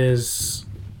he is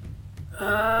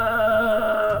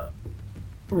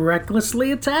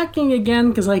recklessly attacking again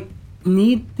because I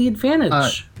need the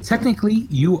advantage. Technically,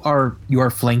 you are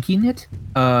flanking it.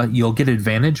 You'll get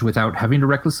advantage without having to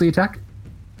recklessly attack.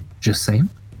 Just saying.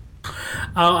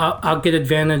 I'll get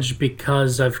advantage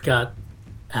because I've got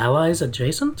allies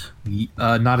adjacent?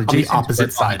 Not adjacent, opposite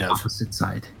but side on the of. opposite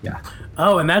side, yeah.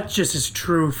 Oh, and that just is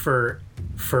true for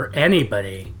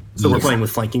anybody. So we're playing with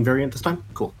flanking variant this time?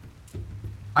 Cool.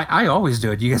 I always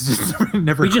do it. You guys just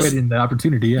never quit in the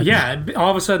opportunity. Yeah, all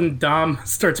of a sudden Dom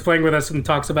starts playing with us and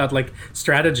talks about like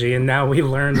strategy, and now we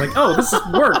learn like, oh, this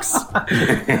works.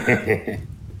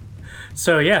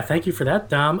 So yeah, thank you for that,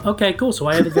 Dom. Okay, cool. So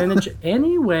I have advantage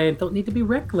anyway. Don't need to be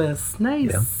reckless.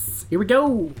 Nice. Yeah. Here we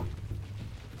go.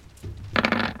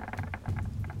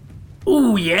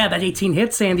 Ooh, yeah, that 18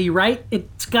 hits, Sandy, right?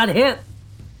 It's got hit.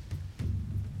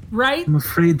 Right? I'm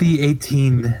afraid the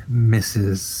 18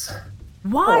 misses.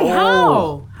 Why?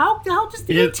 Oh. How does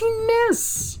the 18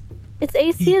 miss? Its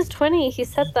AC is 20. He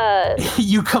said that.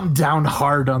 You come down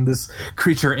hard on this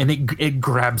creature, and it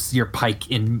grabs your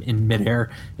pike in midair,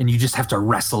 and you just have to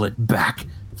wrestle it back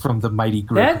from the mighty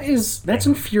grip. That's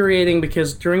infuriating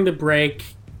because during the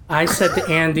break, I said to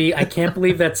Andy, I can't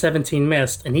believe that 17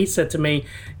 missed. And he said to me,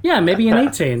 yeah, maybe an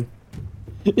 18.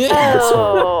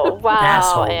 Oh, wow,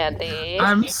 Asshole. Andy.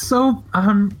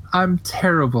 I'm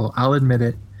terrible. I'll admit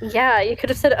it. Yeah, you could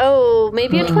have said, oh,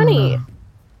 maybe a 20.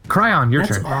 Cryon, your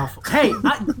That's turn. awful. Hey,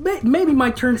 maybe my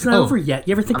turn's not over yet.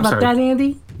 You ever think I'm about sorry. that,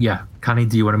 Andy? Yeah, Connie,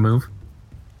 do you want to move?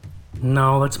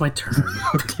 No, that's my turn.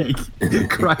 Okay,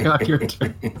 Cryon, your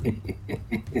turn.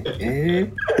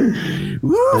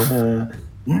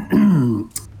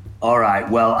 All right.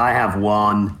 Well, I have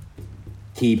one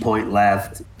key point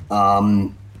left. I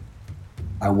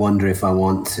wonder if I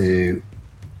want to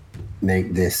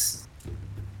make this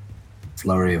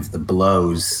flurry of the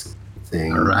blows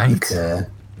thing All right. occur.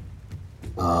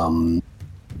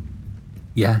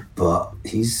 Yeah. But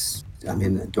he's. I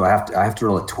mean, do I have to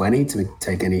roll a 20 to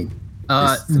take any?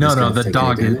 No, gonna the take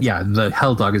dog any is, damage? yeah, the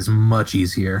hell dog is much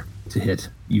easier to hit.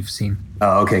 You've seen.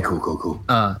 Oh, okay, cool.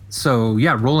 So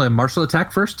yeah, roll a martial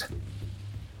attack first,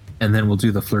 and then we'll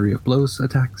do the flurry of blows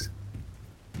attacks.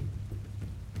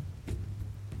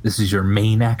 This is your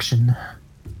main action.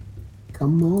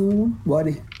 Come on,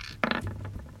 buddy.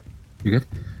 You good?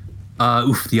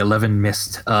 The 11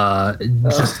 missed.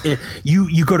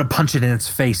 You go to punch it in its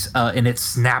face, and it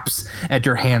snaps at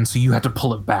your hand, so you have to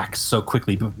pull it back so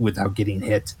quickly without getting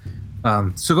hit.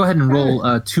 So go ahead and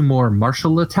roll 2 more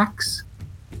martial attacks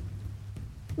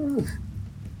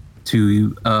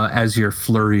to as your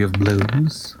flurry of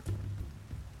blows.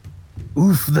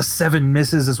 Oof, the 7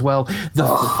 misses as well. The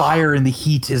fire and the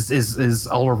heat is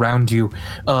all around you,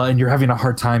 and you're having a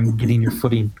hard time getting your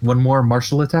footing. 1 more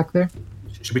martial attack there.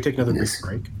 Should we take another brief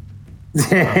break?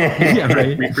 Yeah,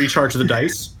 right. Recharge the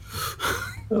dice.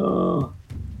 Oh,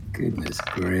 goodness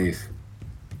grief.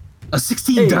 A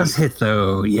 16 does hit,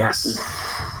 though. Yes.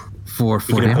 For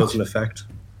We can impose damage. an effect.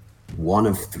 1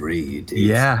 of 3, dude.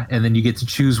 Yeah, and then you get to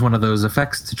choose one of those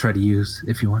effects to try to use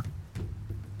if you want.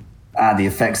 The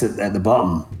effects at the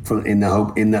bottom in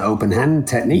the open hand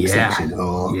technique Yeah. section.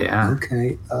 Oh, Yeah.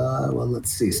 Okay. Well,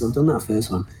 let's see. So I've done that first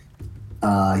one.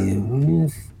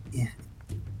 Yeah.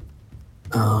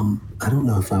 I don't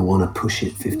know if I want to push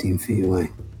it 15 feet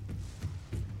away.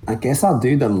 I guess I'll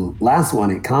do the last one.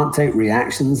 It can't take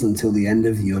reactions until the end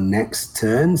of your next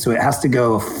turn, so it has to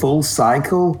go a full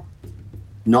cycle,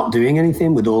 not doing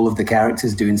anything with all of the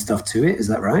characters doing stuff to it. Is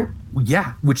that right?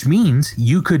 Yeah, which means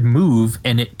you could move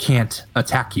and it can't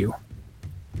attack you.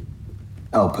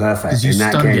 Oh, perfect. Because you In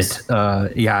that stunned case, it.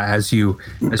 As you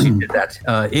did that,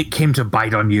 it came to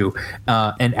bite on you,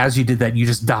 and as you did that, you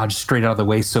just dodged straight out of the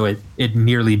way, so it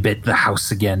nearly bit the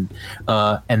house again,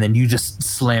 and then you just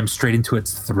slammed straight into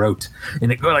its throat,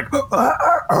 and it go like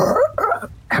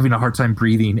having a hard time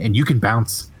breathing, and you can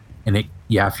bounce, and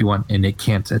if you want, and it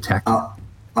can't attack you.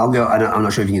 I'll go. I'm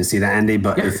not sure if you can see that, Andy,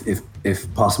 but Yeah.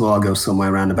 if possible, I'll go somewhere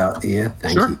around about here.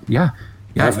 Thank you. Yeah.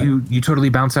 Perfect. You totally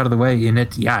bounce out of the way, and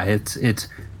it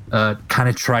kind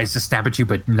of tries to snap at you,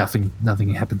 but nothing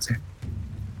happens there.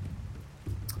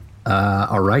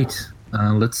 All right,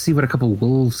 let's see what a couple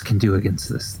wolves can do against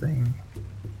this thing.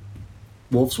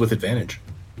 Wolves with advantage.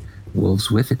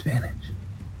 Wolves with advantage.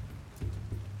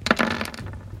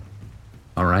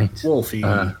 All right. Wolfie.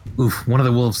 One of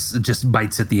the wolves just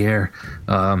bites at the air,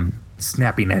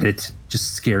 snapping at it,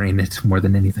 just scaring it more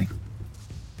than anything.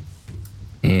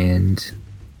 And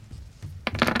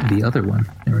the other one,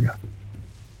 there we go.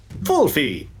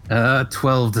 Wolfie.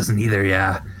 12 doesn't either,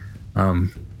 yeah. All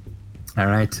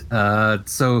right.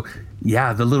 So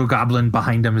yeah, the little goblin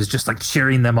behind them is just like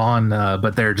cheering them on,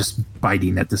 but they're just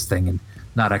biting at this thing and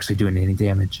not actually doing any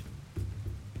damage.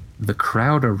 The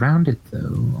crowd around it,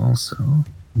 though, also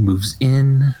moves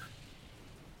in.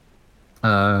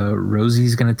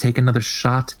 Rosie's gonna take another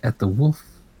shot at the wolf.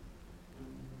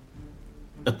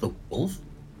 At the wolf?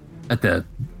 At the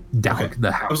dog, Okay.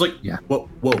 the house. I was like, yeah. whoa.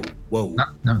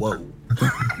 No. Whoa.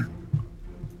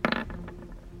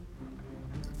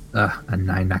 A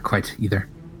 9, not quite either.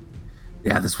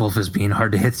 Yeah, this wolf is being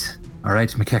hard to hit. All right,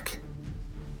 McKeck.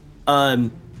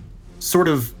 Sort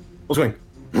of. I was going.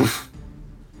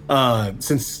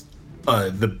 Since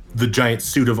the giant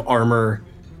suit of armor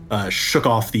shook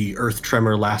off the earth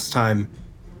tremor last time.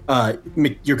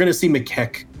 You're going to see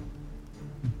McKeck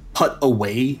put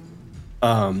away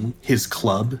his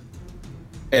club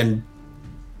and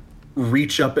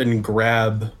reach up and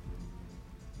grab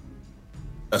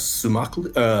a sumac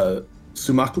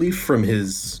leaf from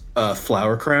his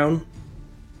flower crown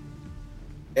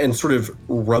and sort of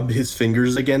rub his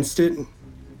fingers against it.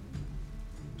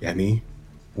 Gammy,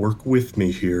 work with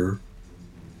me here.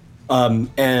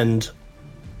 And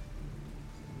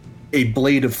a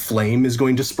blade of flame is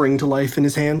going to spring to life in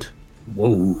his hand.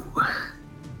 Whoa.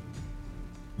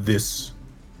 This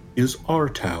is our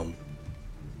town.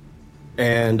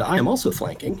 And I am also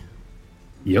flanking.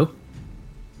 Yep.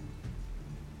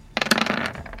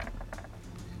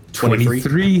 23.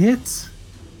 23 hits.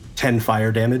 10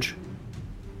 fire damage.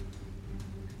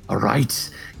 All right.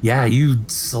 Yeah, you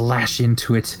slash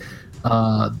into it.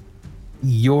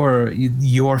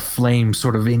 Your flame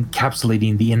sort of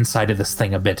encapsulating the inside of this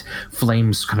thing a bit.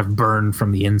 Flames kind of burn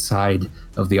from the inside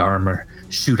of the armor,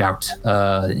 shoot out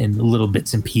in little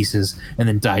bits and pieces, and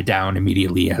then die down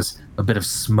immediately as a bit of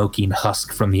smoking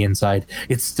husk from the inside.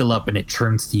 It's still up and it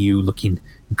turns to you looking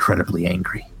incredibly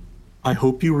angry. I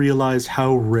hope you realize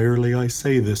how rarely I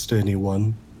say this to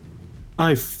anyone.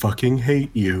 I fucking hate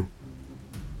you.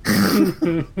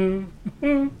 You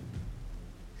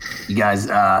guys,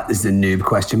 this is a noob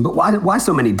question, but why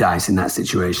so many dice in that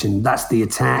situation? That's the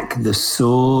attack, the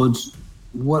sword.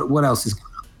 What else is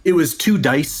going on? It was 2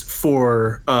 dice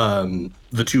for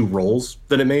the 2 rolls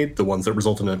that it made, the ones that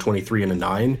resulted in a 23 and a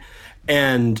 9.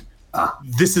 And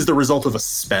this is the result of a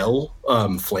spell,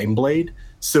 Flame Blade.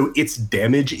 So its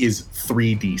damage is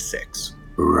 3d6.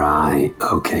 Right.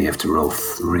 Okay, you have to roll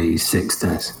 3 6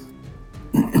 dice.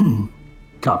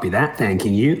 Copy that.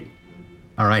 Thanking you.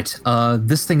 All right.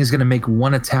 This thing is going to make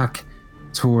one attack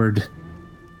toward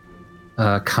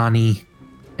Connie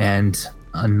and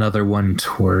another one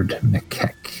toward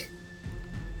McKeck.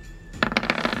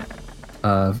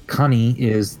 Connie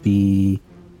is the...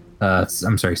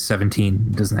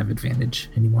 17. Doesn't have advantage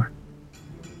anymore.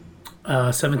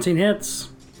 17 hits.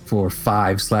 For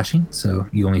 5 slashing, so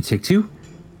you only take 2.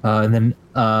 And then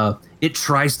it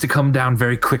tries to come down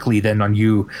very quickly then on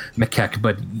you, McKeck,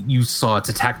 but you saw its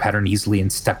attack pattern easily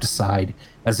and stepped aside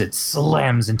as it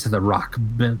slams into the rock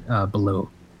below,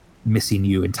 missing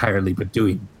you entirely, but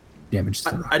doing damage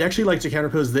to the rock. I'd actually like to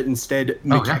counterpose that instead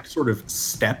McKeck sort of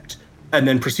stepped and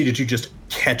then proceeded to just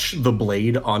catch the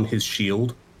blade on his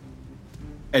shield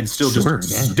and still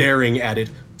staring at it,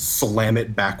 slam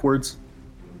it backwards.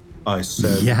 I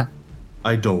said,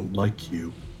 I don't like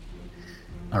you.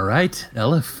 All right,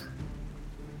 Elif.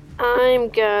 I'm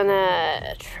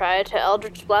gonna try to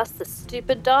Eldritch Blast the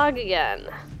stupid dog again.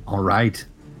 All right.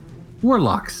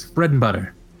 Warlocks, bread and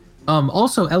butter.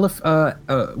 Also,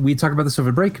 Elif, we talked about this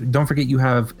over break. Don't forget you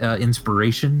have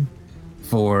inspiration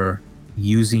for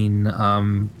using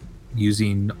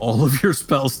all of your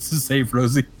spells to save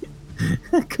Rosie.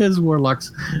 Because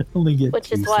warlocks only get...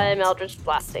 Which is why I'm Eldritch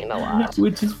Blasting a lot.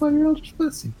 Which is why you're Eldritch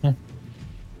Blasting.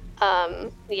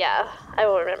 Yeah, I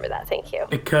will remember that, thank you.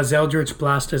 Because Eldritch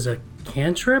Blast is a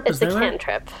cantrip? It's a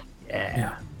cantrip.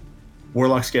 Yeah.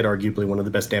 Warlocks get arguably one of the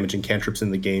best damaging cantrips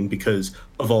in the game because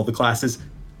of all the classes,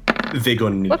 they go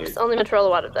need Whoops, it. only meant to roll a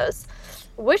lot of those.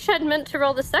 Wish I'd meant to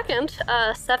roll the second.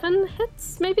 7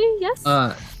 hits, maybe? Yes?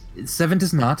 7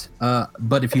 does not,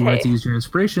 but if you wanted to use your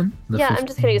inspiration... I'm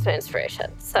just going to use my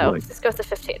inspiration. So let's go with the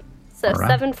 15. So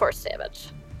 7 force damage.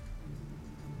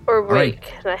 Or wait,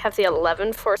 can I have the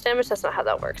 11 force damage? That's not how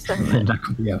that works.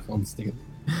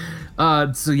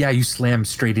 So you slam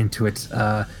straight into it,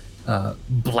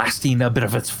 blasting a bit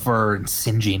of its fur and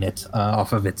singeing it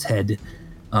off of its head.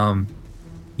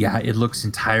 It looks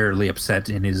entirely upset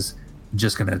and is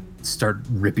just going to start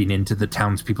ripping into the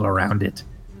townspeople around it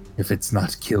if it's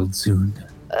not killed soon.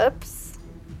 Oops.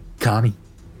 Connie.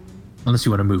 Unless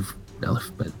you want to move,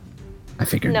 Elif, but I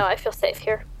figured. No, I feel safe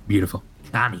here. Beautiful.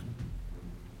 Connie.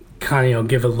 Connie will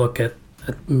give a look at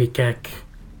Mikek.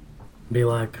 Be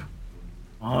like,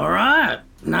 all right,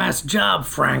 nice job,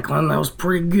 Franklin. That was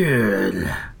pretty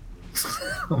good.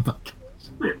 Oh my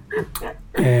gosh.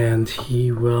 And he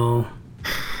will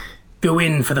go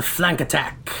in for the flank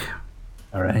attack.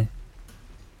 All right.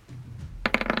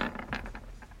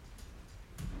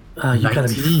 You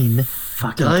 19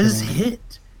 does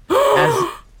hit. As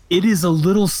it is a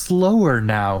little slower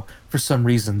now for some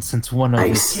reason, since one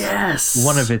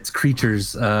of its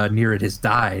creatures near it has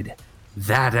died.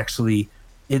 That actually,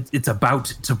 it's about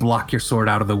to block your sword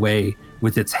out of the way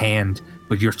with its hand,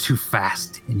 but you're too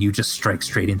fast and you just strike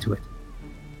straight into it,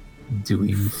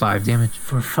 doing 5 damage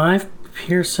for 5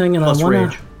 piercing, and plus I wanna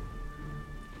rage.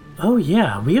 Oh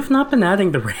yeah, we have not been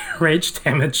adding the rage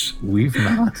damage We've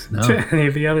not. No. to any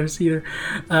of the others either.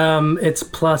 It's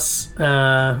plus 2,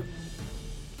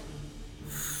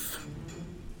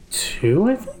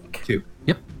 I think. 2.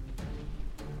 Yep.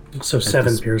 So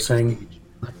 7 this- piercing.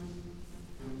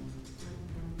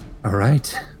 All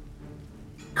right.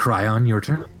 Cryon, your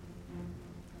turn.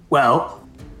 Well,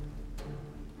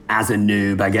 as a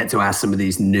noob, I get to ask some of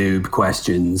these noob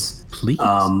questions. Please.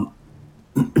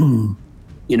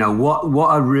 You know, what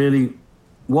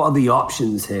are the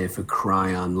options here for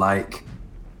Cryon? Like,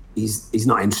 he's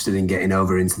not interested in getting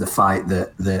over into the fight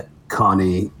that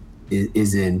Connie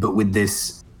is in, but with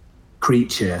this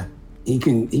creature, he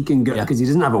can go, because he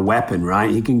doesn't have a weapon, right?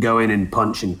 He can go in and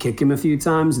punch and kick him a few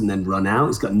times and then run out.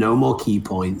 He's got no more key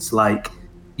points. Like,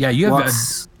 Yeah, you have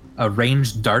what's- a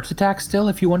ranged dart attack still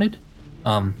if you wanted.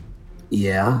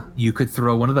 Yeah. You could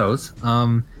throw one of those.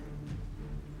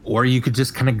 Or you could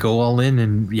just kind of go all in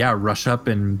and rush up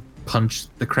and punch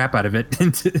the crap out of it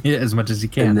as much as you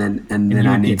can. And then you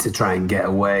I would need get- to try and get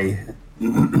away.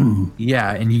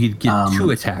 Yeah, and you could get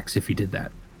 2 attacks if you did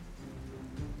that.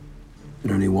 But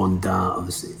only one dart,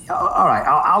 obviously. All right,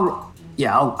 I'll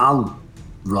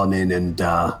run in and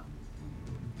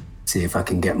see if I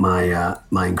can get my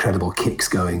my incredible kicks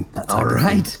going. That type All of thing.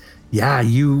 right. Yeah,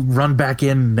 you run back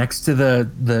in next to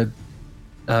the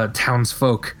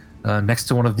townsfolk, next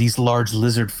to one of these large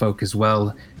lizard folk as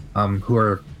well, who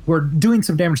are doing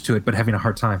some damage to it but having a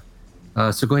hard time.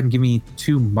 So go ahead and give me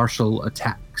 2 martial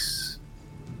attacks.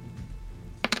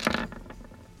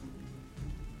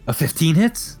 A 15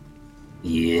 hits.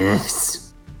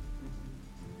 Yes.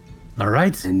 All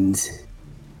right. And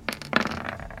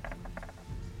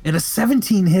And a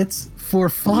 17 hits for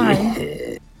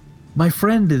 5. My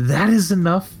friend, that is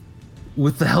enough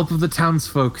with the help of the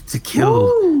townsfolk to kill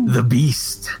the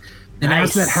beast. And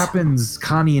as that happens,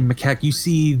 Connie and McKeck, you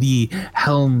see the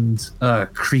helmed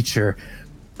creature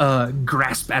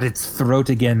grasp at its throat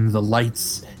again, the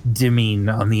lights dimming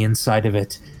on the inside of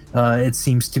it. It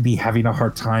seems to be having a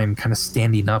hard time kind of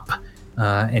standing up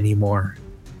anymore.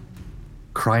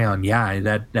 Cryon, yeah,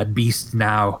 that beast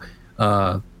now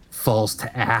falls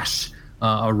to ash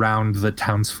around the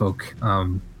townsfolk.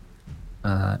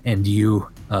 And you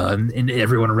and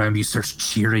everyone around you starts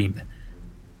cheering.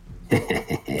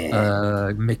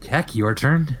 McKeck, your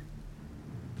turn.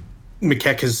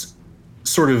 McKeck has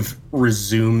sort of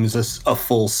resumes a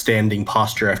full standing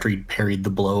posture after he parried the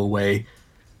blow away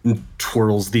and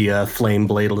twirls the flame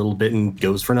blade a little bit and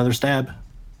goes for another stab.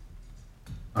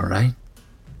 All right.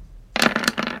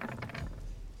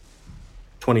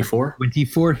 24.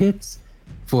 24 hits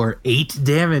for 8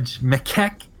 damage.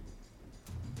 McKeck,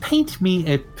 paint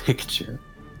me a picture.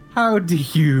 How do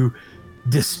you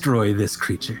destroy this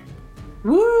creature?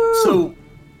 So,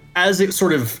 as it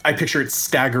sort of, I picture it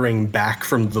staggering back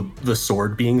from the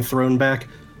sword being thrown back,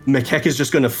 McKeck is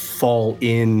just going to fall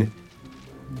in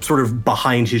sort of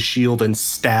behind his shield and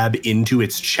stab into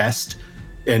its chest,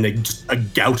 and a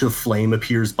gout of flame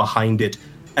appears behind it,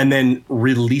 and then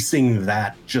releasing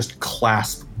that, just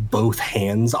clasp both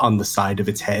hands on the side of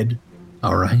its head.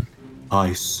 All right.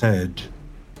 I said,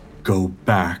 go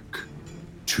back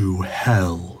to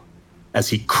hell, as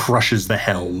he crushes the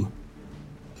helm.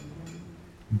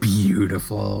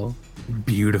 Beautiful.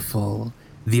 Beautiful.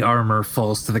 The armor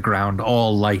falls to the ground,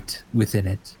 all light within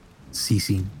it,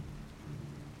 ceasing.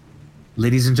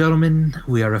 Ladies and gentlemen,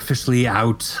 we are officially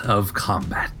out of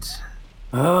combat.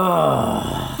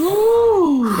 Oh.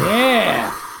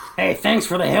 Yeah. Hey, thanks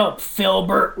for the help,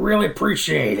 Filbert. Really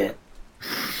appreciate it.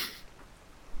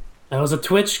 That was a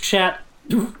Twitch chat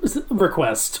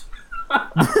request.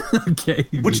 Okay.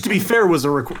 Which, to be fair, was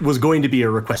going to be a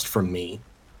request from me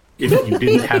if you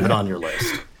didn't have it on your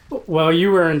list. Well,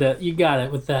 you earned it. You got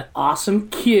it with that awesome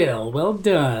kill. Well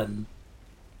done.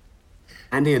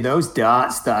 Andy, are those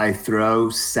darts that I throw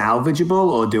salvageable,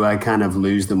 or do I kind of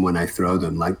lose them when I throw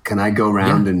them? Like, can I go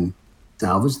around and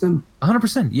salvage them?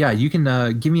 100%. Yeah, you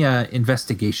can give me an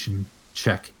investigation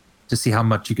check to see how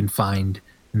much you can find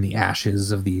in the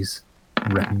ashes of these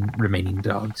remaining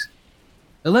dogs.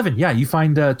 11. Yeah, you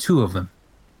find 2 of them.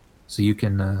 So you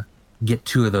can get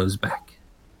 2 of those back.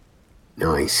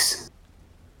 Nice.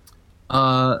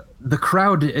 The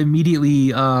crowd immediately,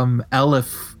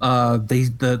 Elif,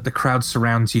 the crowd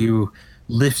surrounds you,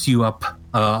 lifts you up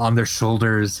on their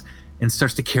shoulders, and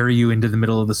starts to carry you into the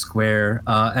middle of the square,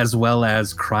 as well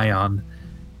as Cryon.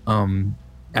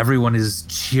 Everyone is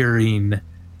cheering.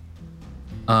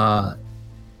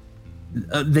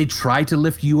 They try to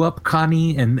lift you up,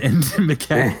 Connie and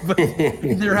McKay, but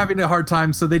they're having a hard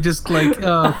time, so they just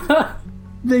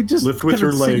they just Lift with kind your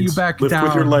of sit legs. you back Lift down.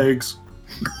 with your legs.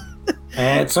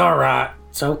 It's all right.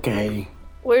 It's okay.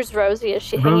 Where's Rosie? Is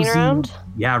she hanging around?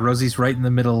 Yeah, Rosie's right in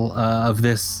the middle of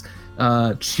this,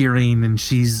 cheering, and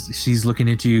she's looking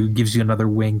at you, gives you another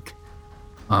wink.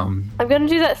 I'm gonna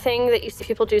do that thing that you see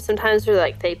people do sometimes, where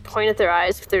like they point at their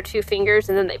eyes with their 2 fingers,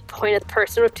 and then they point at the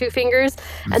person with 2 fingers,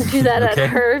 and do that Okay. at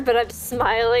her. But I'm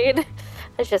smiling.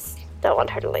 I just don't want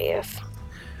her to leave.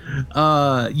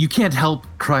 You can't help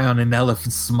Cryon and Elif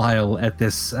smile at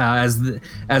this as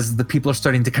the people are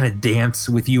starting to kind of dance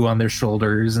with you on their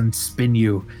shoulders and spin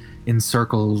you in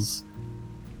circles.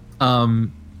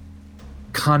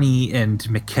 Connie and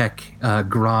Mikek,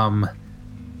 Grom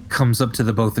comes up to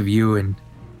the both of you and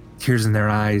tears in their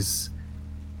eyes.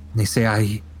 And they say,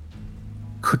 I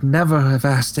could never have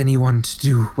asked anyone to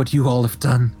do what you all have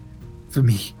done for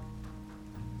me.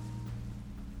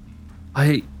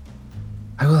 I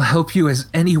will help you as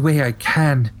any way I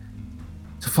can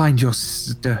to find your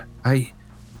sister. I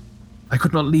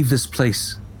could not leave this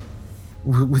place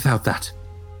without that.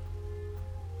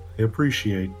 I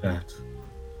appreciate that.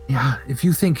 Yeah, if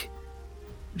you think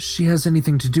she has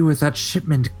anything to do with that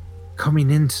shipment coming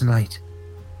in tonight,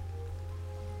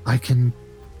 I can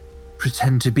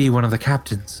pretend to be one of the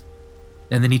captains.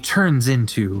 And then he turns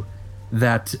into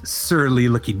that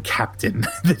surly-looking captain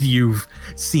that you've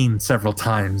seen several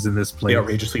times in this place. The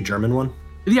outrageously German one?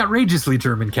 The outrageously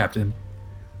German captain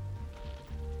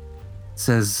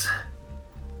says,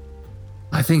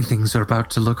 I think things are about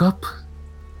to look up.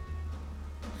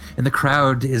 And the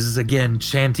crowd is again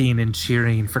chanting and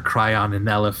cheering for Cryon and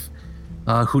Elif,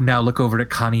 who now look over at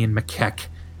Connie and Mikek.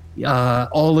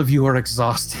 All of you are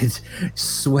exhausted.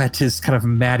 Sweat is kind of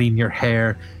matting your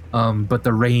hair, but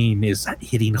the rain is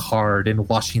hitting hard and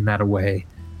washing that away.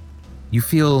 You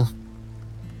feel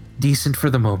decent for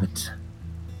the moment.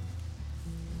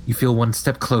 You feel one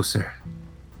step closer,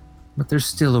 but there's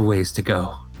still a ways to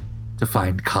go to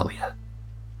find Kalia,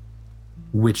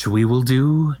 which we will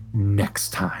do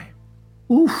next time.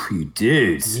 Oof, you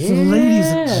dudes. So, ladies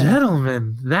and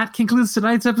gentlemen, that concludes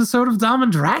tonight's episode of Dom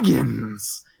and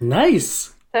Dragons.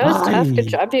 Nice. That was tough. Good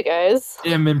job, you guys.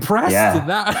 I'm impressed. Yeah.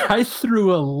 That I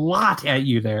threw a lot at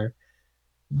you there.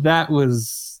 That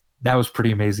was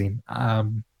pretty amazing.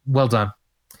 Well done.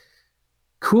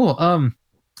 Cool.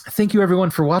 Thank you everyone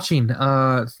for watching.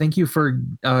 Thank you for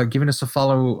giving us a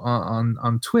follow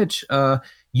on Twitch.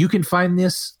 You can find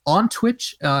this on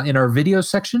Twitch in our video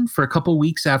section for a couple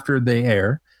weeks after they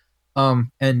air.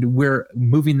 And we're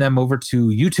moving them over to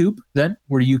YouTube then,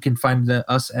 where you can find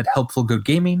us at Helpful Goat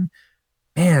Gaming.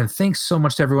 Man, thanks so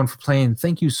much to everyone for playing.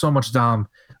 Thank you so much, Dom.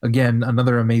 Again,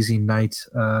 another amazing night.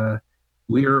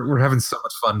 We're having so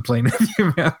much fun playing with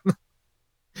you, man.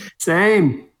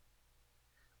 Same.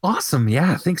 Awesome.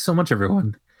 Yeah, thanks so much,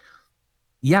 everyone.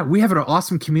 Yeah, we have an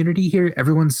awesome community here.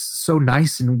 Everyone's so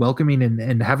nice and welcoming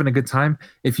and having a good time.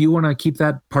 If you want to keep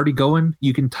that party going,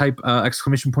 you can type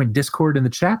 !Discord in the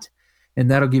chat,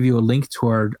 and that'll give you a link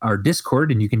to our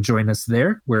Discord, and you can join us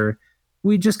there, where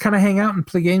we just kind of hang out and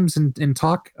play games and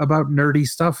talk about nerdy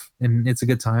stuff, and it's a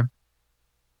good time.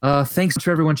 Thanks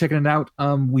to everyone checking it out.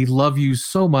 We love you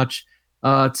so much.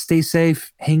 Stay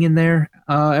safe. Hang in there,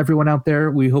 everyone out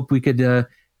there. We hope we could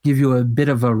give you a bit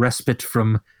of a respite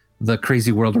from the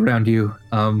crazy world around you.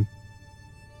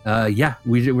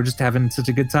 We're just having such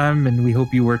a good time, and we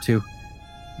hope you were too.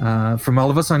 From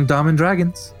all of us on Dom and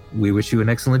Dragons, we wish you an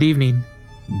excellent evening.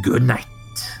 Good night.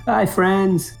 Bye,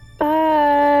 friends.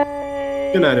 Bye.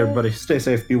 Good night, everybody. Stay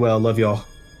safe. Be well. Love y'all.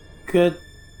 Good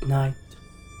night.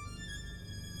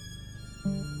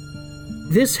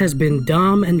 This has been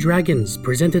Dom and Dragons,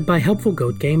 presented by Helpful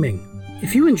Goat Gaming.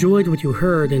 If you enjoyed what you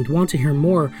heard and want to hear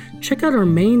more, check out our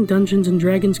main Dungeons &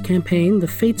 Dragons campaign, The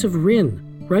Fates of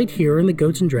Rin, right here in the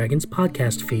Goats & Dragons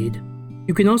podcast feed.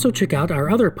 You can also check out our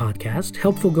other podcast,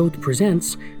 Helpful Goat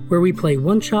Presents, where we play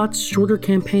one-shots, shorter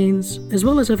campaigns, as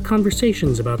well as have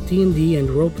conversations about D&D and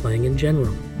role-playing in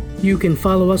general. You can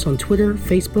follow us on Twitter,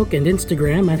 Facebook, and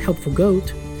Instagram at Helpful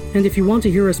Goat. And if you want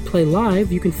to hear us play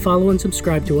live, you can follow and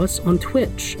subscribe to us on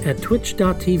Twitch at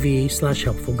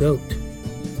twitch.tv/helpfulgoat.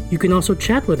 You can also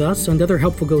chat with us and other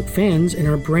Helpful Goat fans in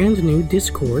our brand new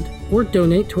Discord, or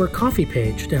donate to our Ko-fi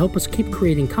page to help us keep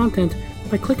creating content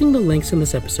by clicking the links in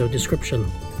this episode description.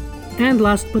 And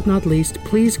last but not least,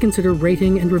 please consider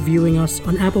rating and reviewing us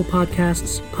on Apple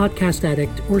Podcasts, Podcast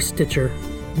Addict, or Stitcher.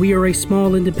 We are a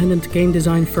small independent game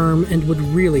design firm and would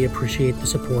really appreciate the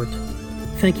support.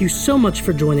 Thank you so much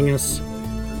for joining us,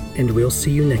 and we'll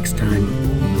see you next time.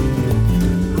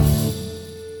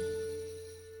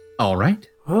 All right.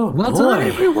 Oh, Well boy. done,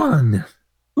 everyone.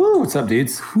 Ooh, what's up,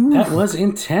 dudes? That was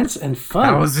intense and fun.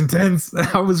 That was intense.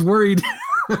 I was worried.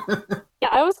 Yeah,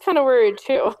 I was kind of worried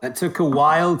too. It took a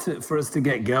while for us to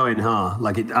get going, huh?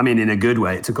 In a good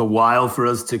way. It took a while for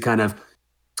us to kind of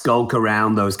skulk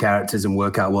around those characters and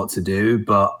work out what to do.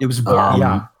 But It was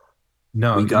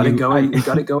No, we got it going. We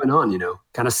got it going on.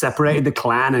 Kind of separated the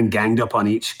clan and ganged up on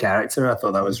each character. I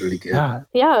thought that was really good.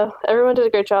 Yeah, everyone did a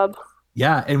great job.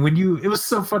 Yeah, and it was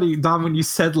so funny, Dom, when you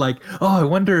said like, "Oh, I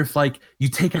wonder if like you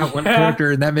take out one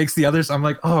character and that makes the others." I'm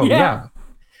like, "Oh yeah."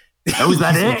 Oh, was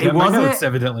that it? It was it.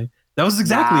 Evidently, that was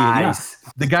exactly nice. it.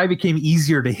 Yeah, the guy became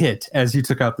easier to hit as you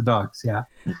took out the dogs. Yeah,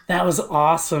 That was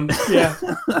awesome. Yeah,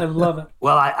 I love it.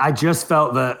 Well, I just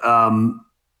felt that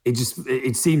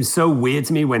it seemed so weird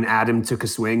to me when Adam took a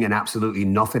swing and absolutely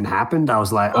nothing happened. I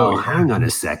was like, hang on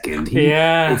a second.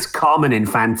 It's common in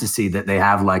fantasy that they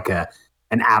have like an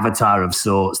avatar of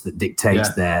sorts that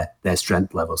dictates their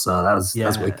strength level. So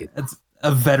that's wicked. That's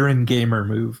a veteran gamer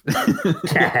move.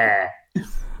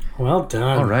 Well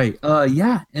done. All right.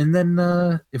 And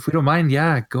then if we don't mind,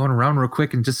 going around real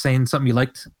quick and just saying something you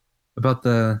liked about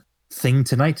the thing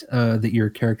tonight that your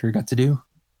character got to do.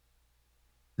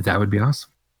 That would be awesome.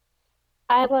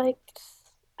 I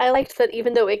liked that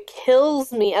even though it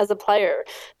kills me as a player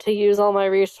to use all my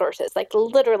resources, like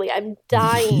literally I'm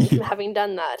dying from having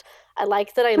done that. I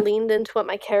like that I leaned into what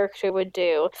my character would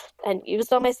do and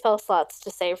used all my spell slots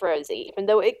to save Rosie, even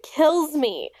though it kills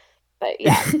me. But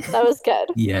yeah, that was good.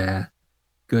 Yeah,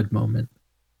 good moment.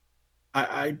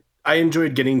 I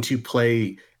enjoyed getting to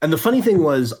play, and the funny thing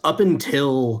was, up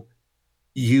until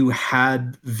you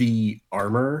had the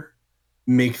armor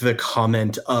make the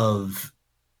comment of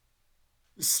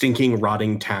stinking,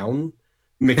 rotting town,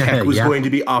 McKeck was going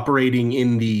to be operating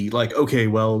in the like, okay,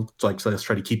 well, like, so let's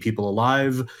try to keep people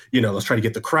alive, let's try to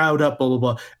get the crowd up, blah blah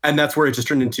blah, and that's where it just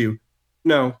turned into,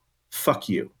 no, fuck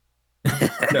you.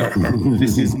 No,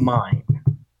 this is mine.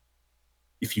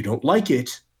 If you don't like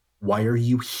it, why are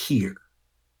you here?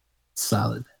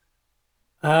 Solid.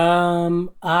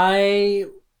 I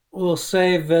will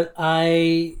say that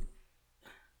I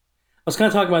was kind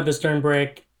of talking about this during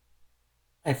break.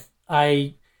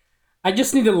 I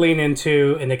just need to lean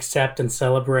into and accept and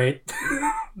celebrate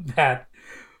that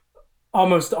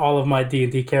almost all of my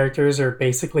D&D characters are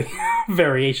basically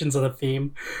variations of the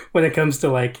theme when it comes to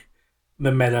like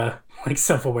the meta, like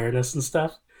self-awareness and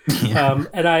stuff. Yeah.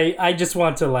 And I just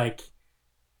want to like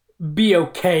be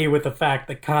okay with the fact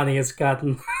that Connie has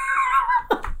gotten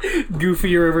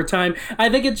goofier over time. I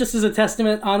think it just is a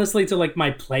testament, honestly, to like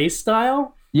my play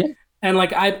style. Yeah. And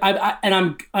like I'm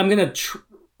gonna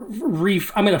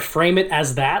I'm gonna frame it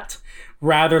as that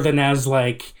rather than as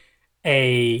like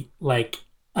a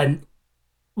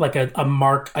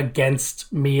mark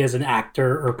against me as an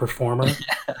actor or performer.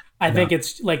 I think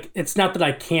it's like, it's not that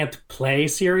I can't play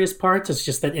serious parts. It's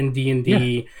just that in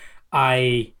D&D,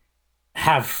 I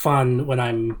have fun when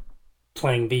I'm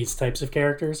playing these types of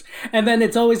characters. And then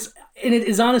it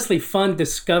is honestly fun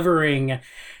discovering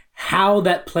how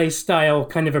that play style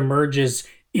kind of emerges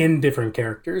in different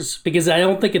characters, because I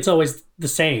don't think it's always the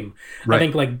same. Right. I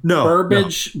think like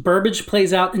Burbage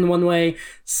plays out in one way,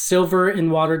 Silver in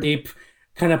Waterdeep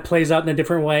kind of plays out in a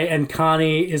different way, and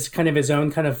Connie is kind of his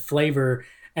own kind of flavor.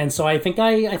 And so I think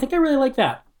I really like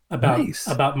that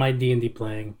about my D&D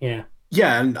playing. Yeah.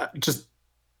 Yeah, and just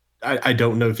I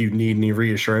don't know if you need any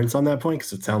reassurance on that point,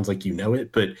 because it sounds like you know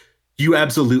it, but you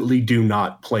absolutely do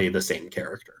not play the same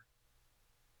character.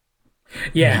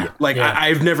 Yeah.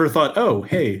 I've never thought, oh,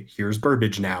 hey, here's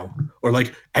Burbage now. Or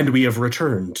like, and we have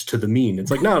returned to the mean. It's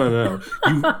like, no.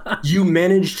 You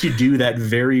managed to do that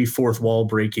very fourth wall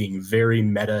breaking, very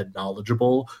meta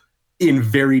knowledgeable in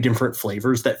very different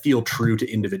flavors that feel true to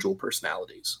individual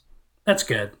personalities. That's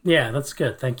good. Yeah, that's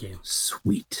good. Thank you.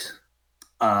 Sweet.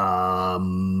 I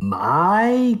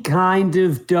kind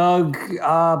of dug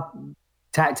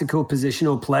tactical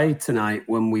positional play tonight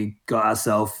when we got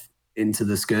ourselves into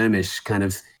the skirmish, kind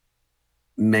of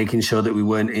making sure that we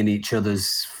weren't in each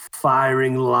other's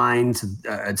firing line to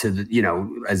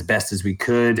the, as best as we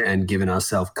could, and giving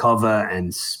ourselves cover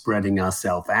and spreading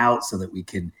ourselves out so that we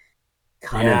could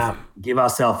kind of give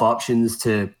ourselves options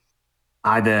to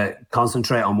either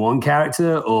concentrate on one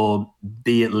character or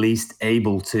be at least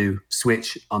able to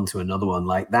switch onto another one.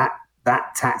 Like that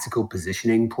tactical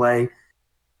positioning play,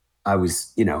 I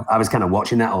was kind of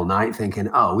watching that all night thinking,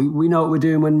 oh, we know what we're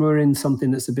doing when we're in something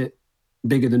that's a bit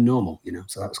bigger than normal,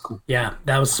 so that was cool. Yeah,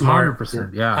 that was smart.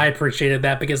 100%, yeah. I appreciated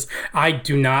that because I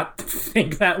do not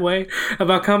think that way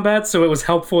about combat, so it was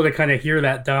helpful to kind of hear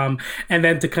that, Dom, and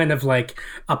then to kind of like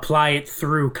apply it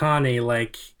through Connie,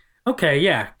 like, okay,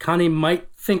 yeah, Connie might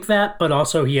think that, but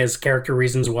also he has character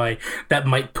reasons why that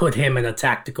might put him in a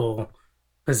tactical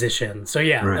position. So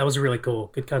yeah, That was really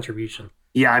cool. Good contribution.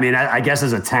 Yeah, I mean, I guess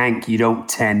as a tank, you don't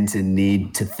tend to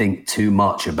need to think too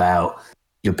much about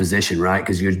your position, right?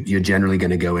 Because you're generally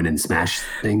going to go in and smash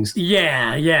things.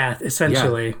 Yeah,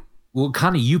 essentially. Well,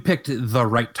 Connie, you picked the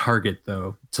right target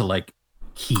though to like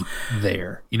keep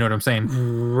there. You know what I'm saying?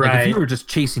 Right. Like if you were just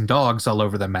chasing dogs all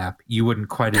over the map, you wouldn't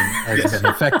quite have been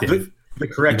effective. The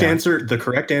correct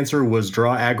answer was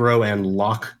draw aggro and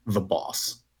lock the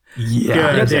boss.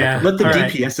 Yeah, Good, yeah. Let the All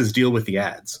right. DPSs deal with the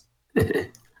ads.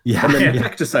 yeah. And then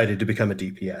Mikek decided to become a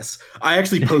DPS. I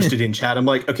actually posted in chat. I'm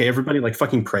like, okay, everybody, like,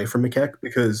 fucking pray for Mikek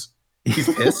because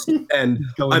he's pissed, and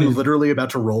I'm literally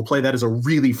about to roleplay. That is a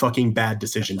really fucking bad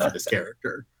decision for this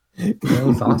character. That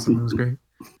was awesome. It was great.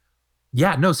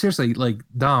 Yeah, no, seriously, like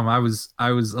Dom, I was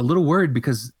a little worried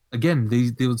because again,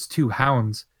 those two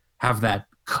hounds have that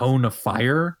cone of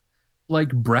fire like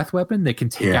breath weapon that can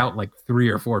take out like 3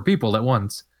 or 4 people at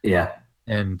once. Yeah.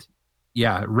 And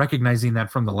yeah, recognizing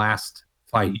that from the last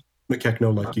fight Mikek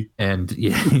no lucky. and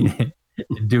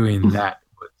doing that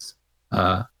was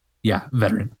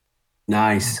veteran.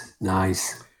 Nice.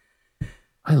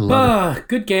 I love it.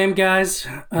 Good game, guys.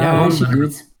 Yeah, well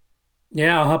done.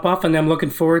 Yeah, I'll hop off, and I'm looking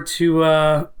forward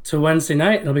to Wednesday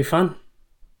night. It'll be fun.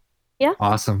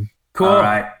 Awesome. Cool. All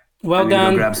right. Well I'm gonna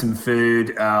done. go grab some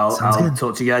food. I'll good.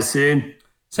 talk to you guys soon.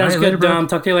 Sounds All right, good, later, bro. Dom.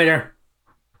 Talk to you later.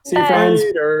 See you, Bye. friends.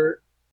 Later.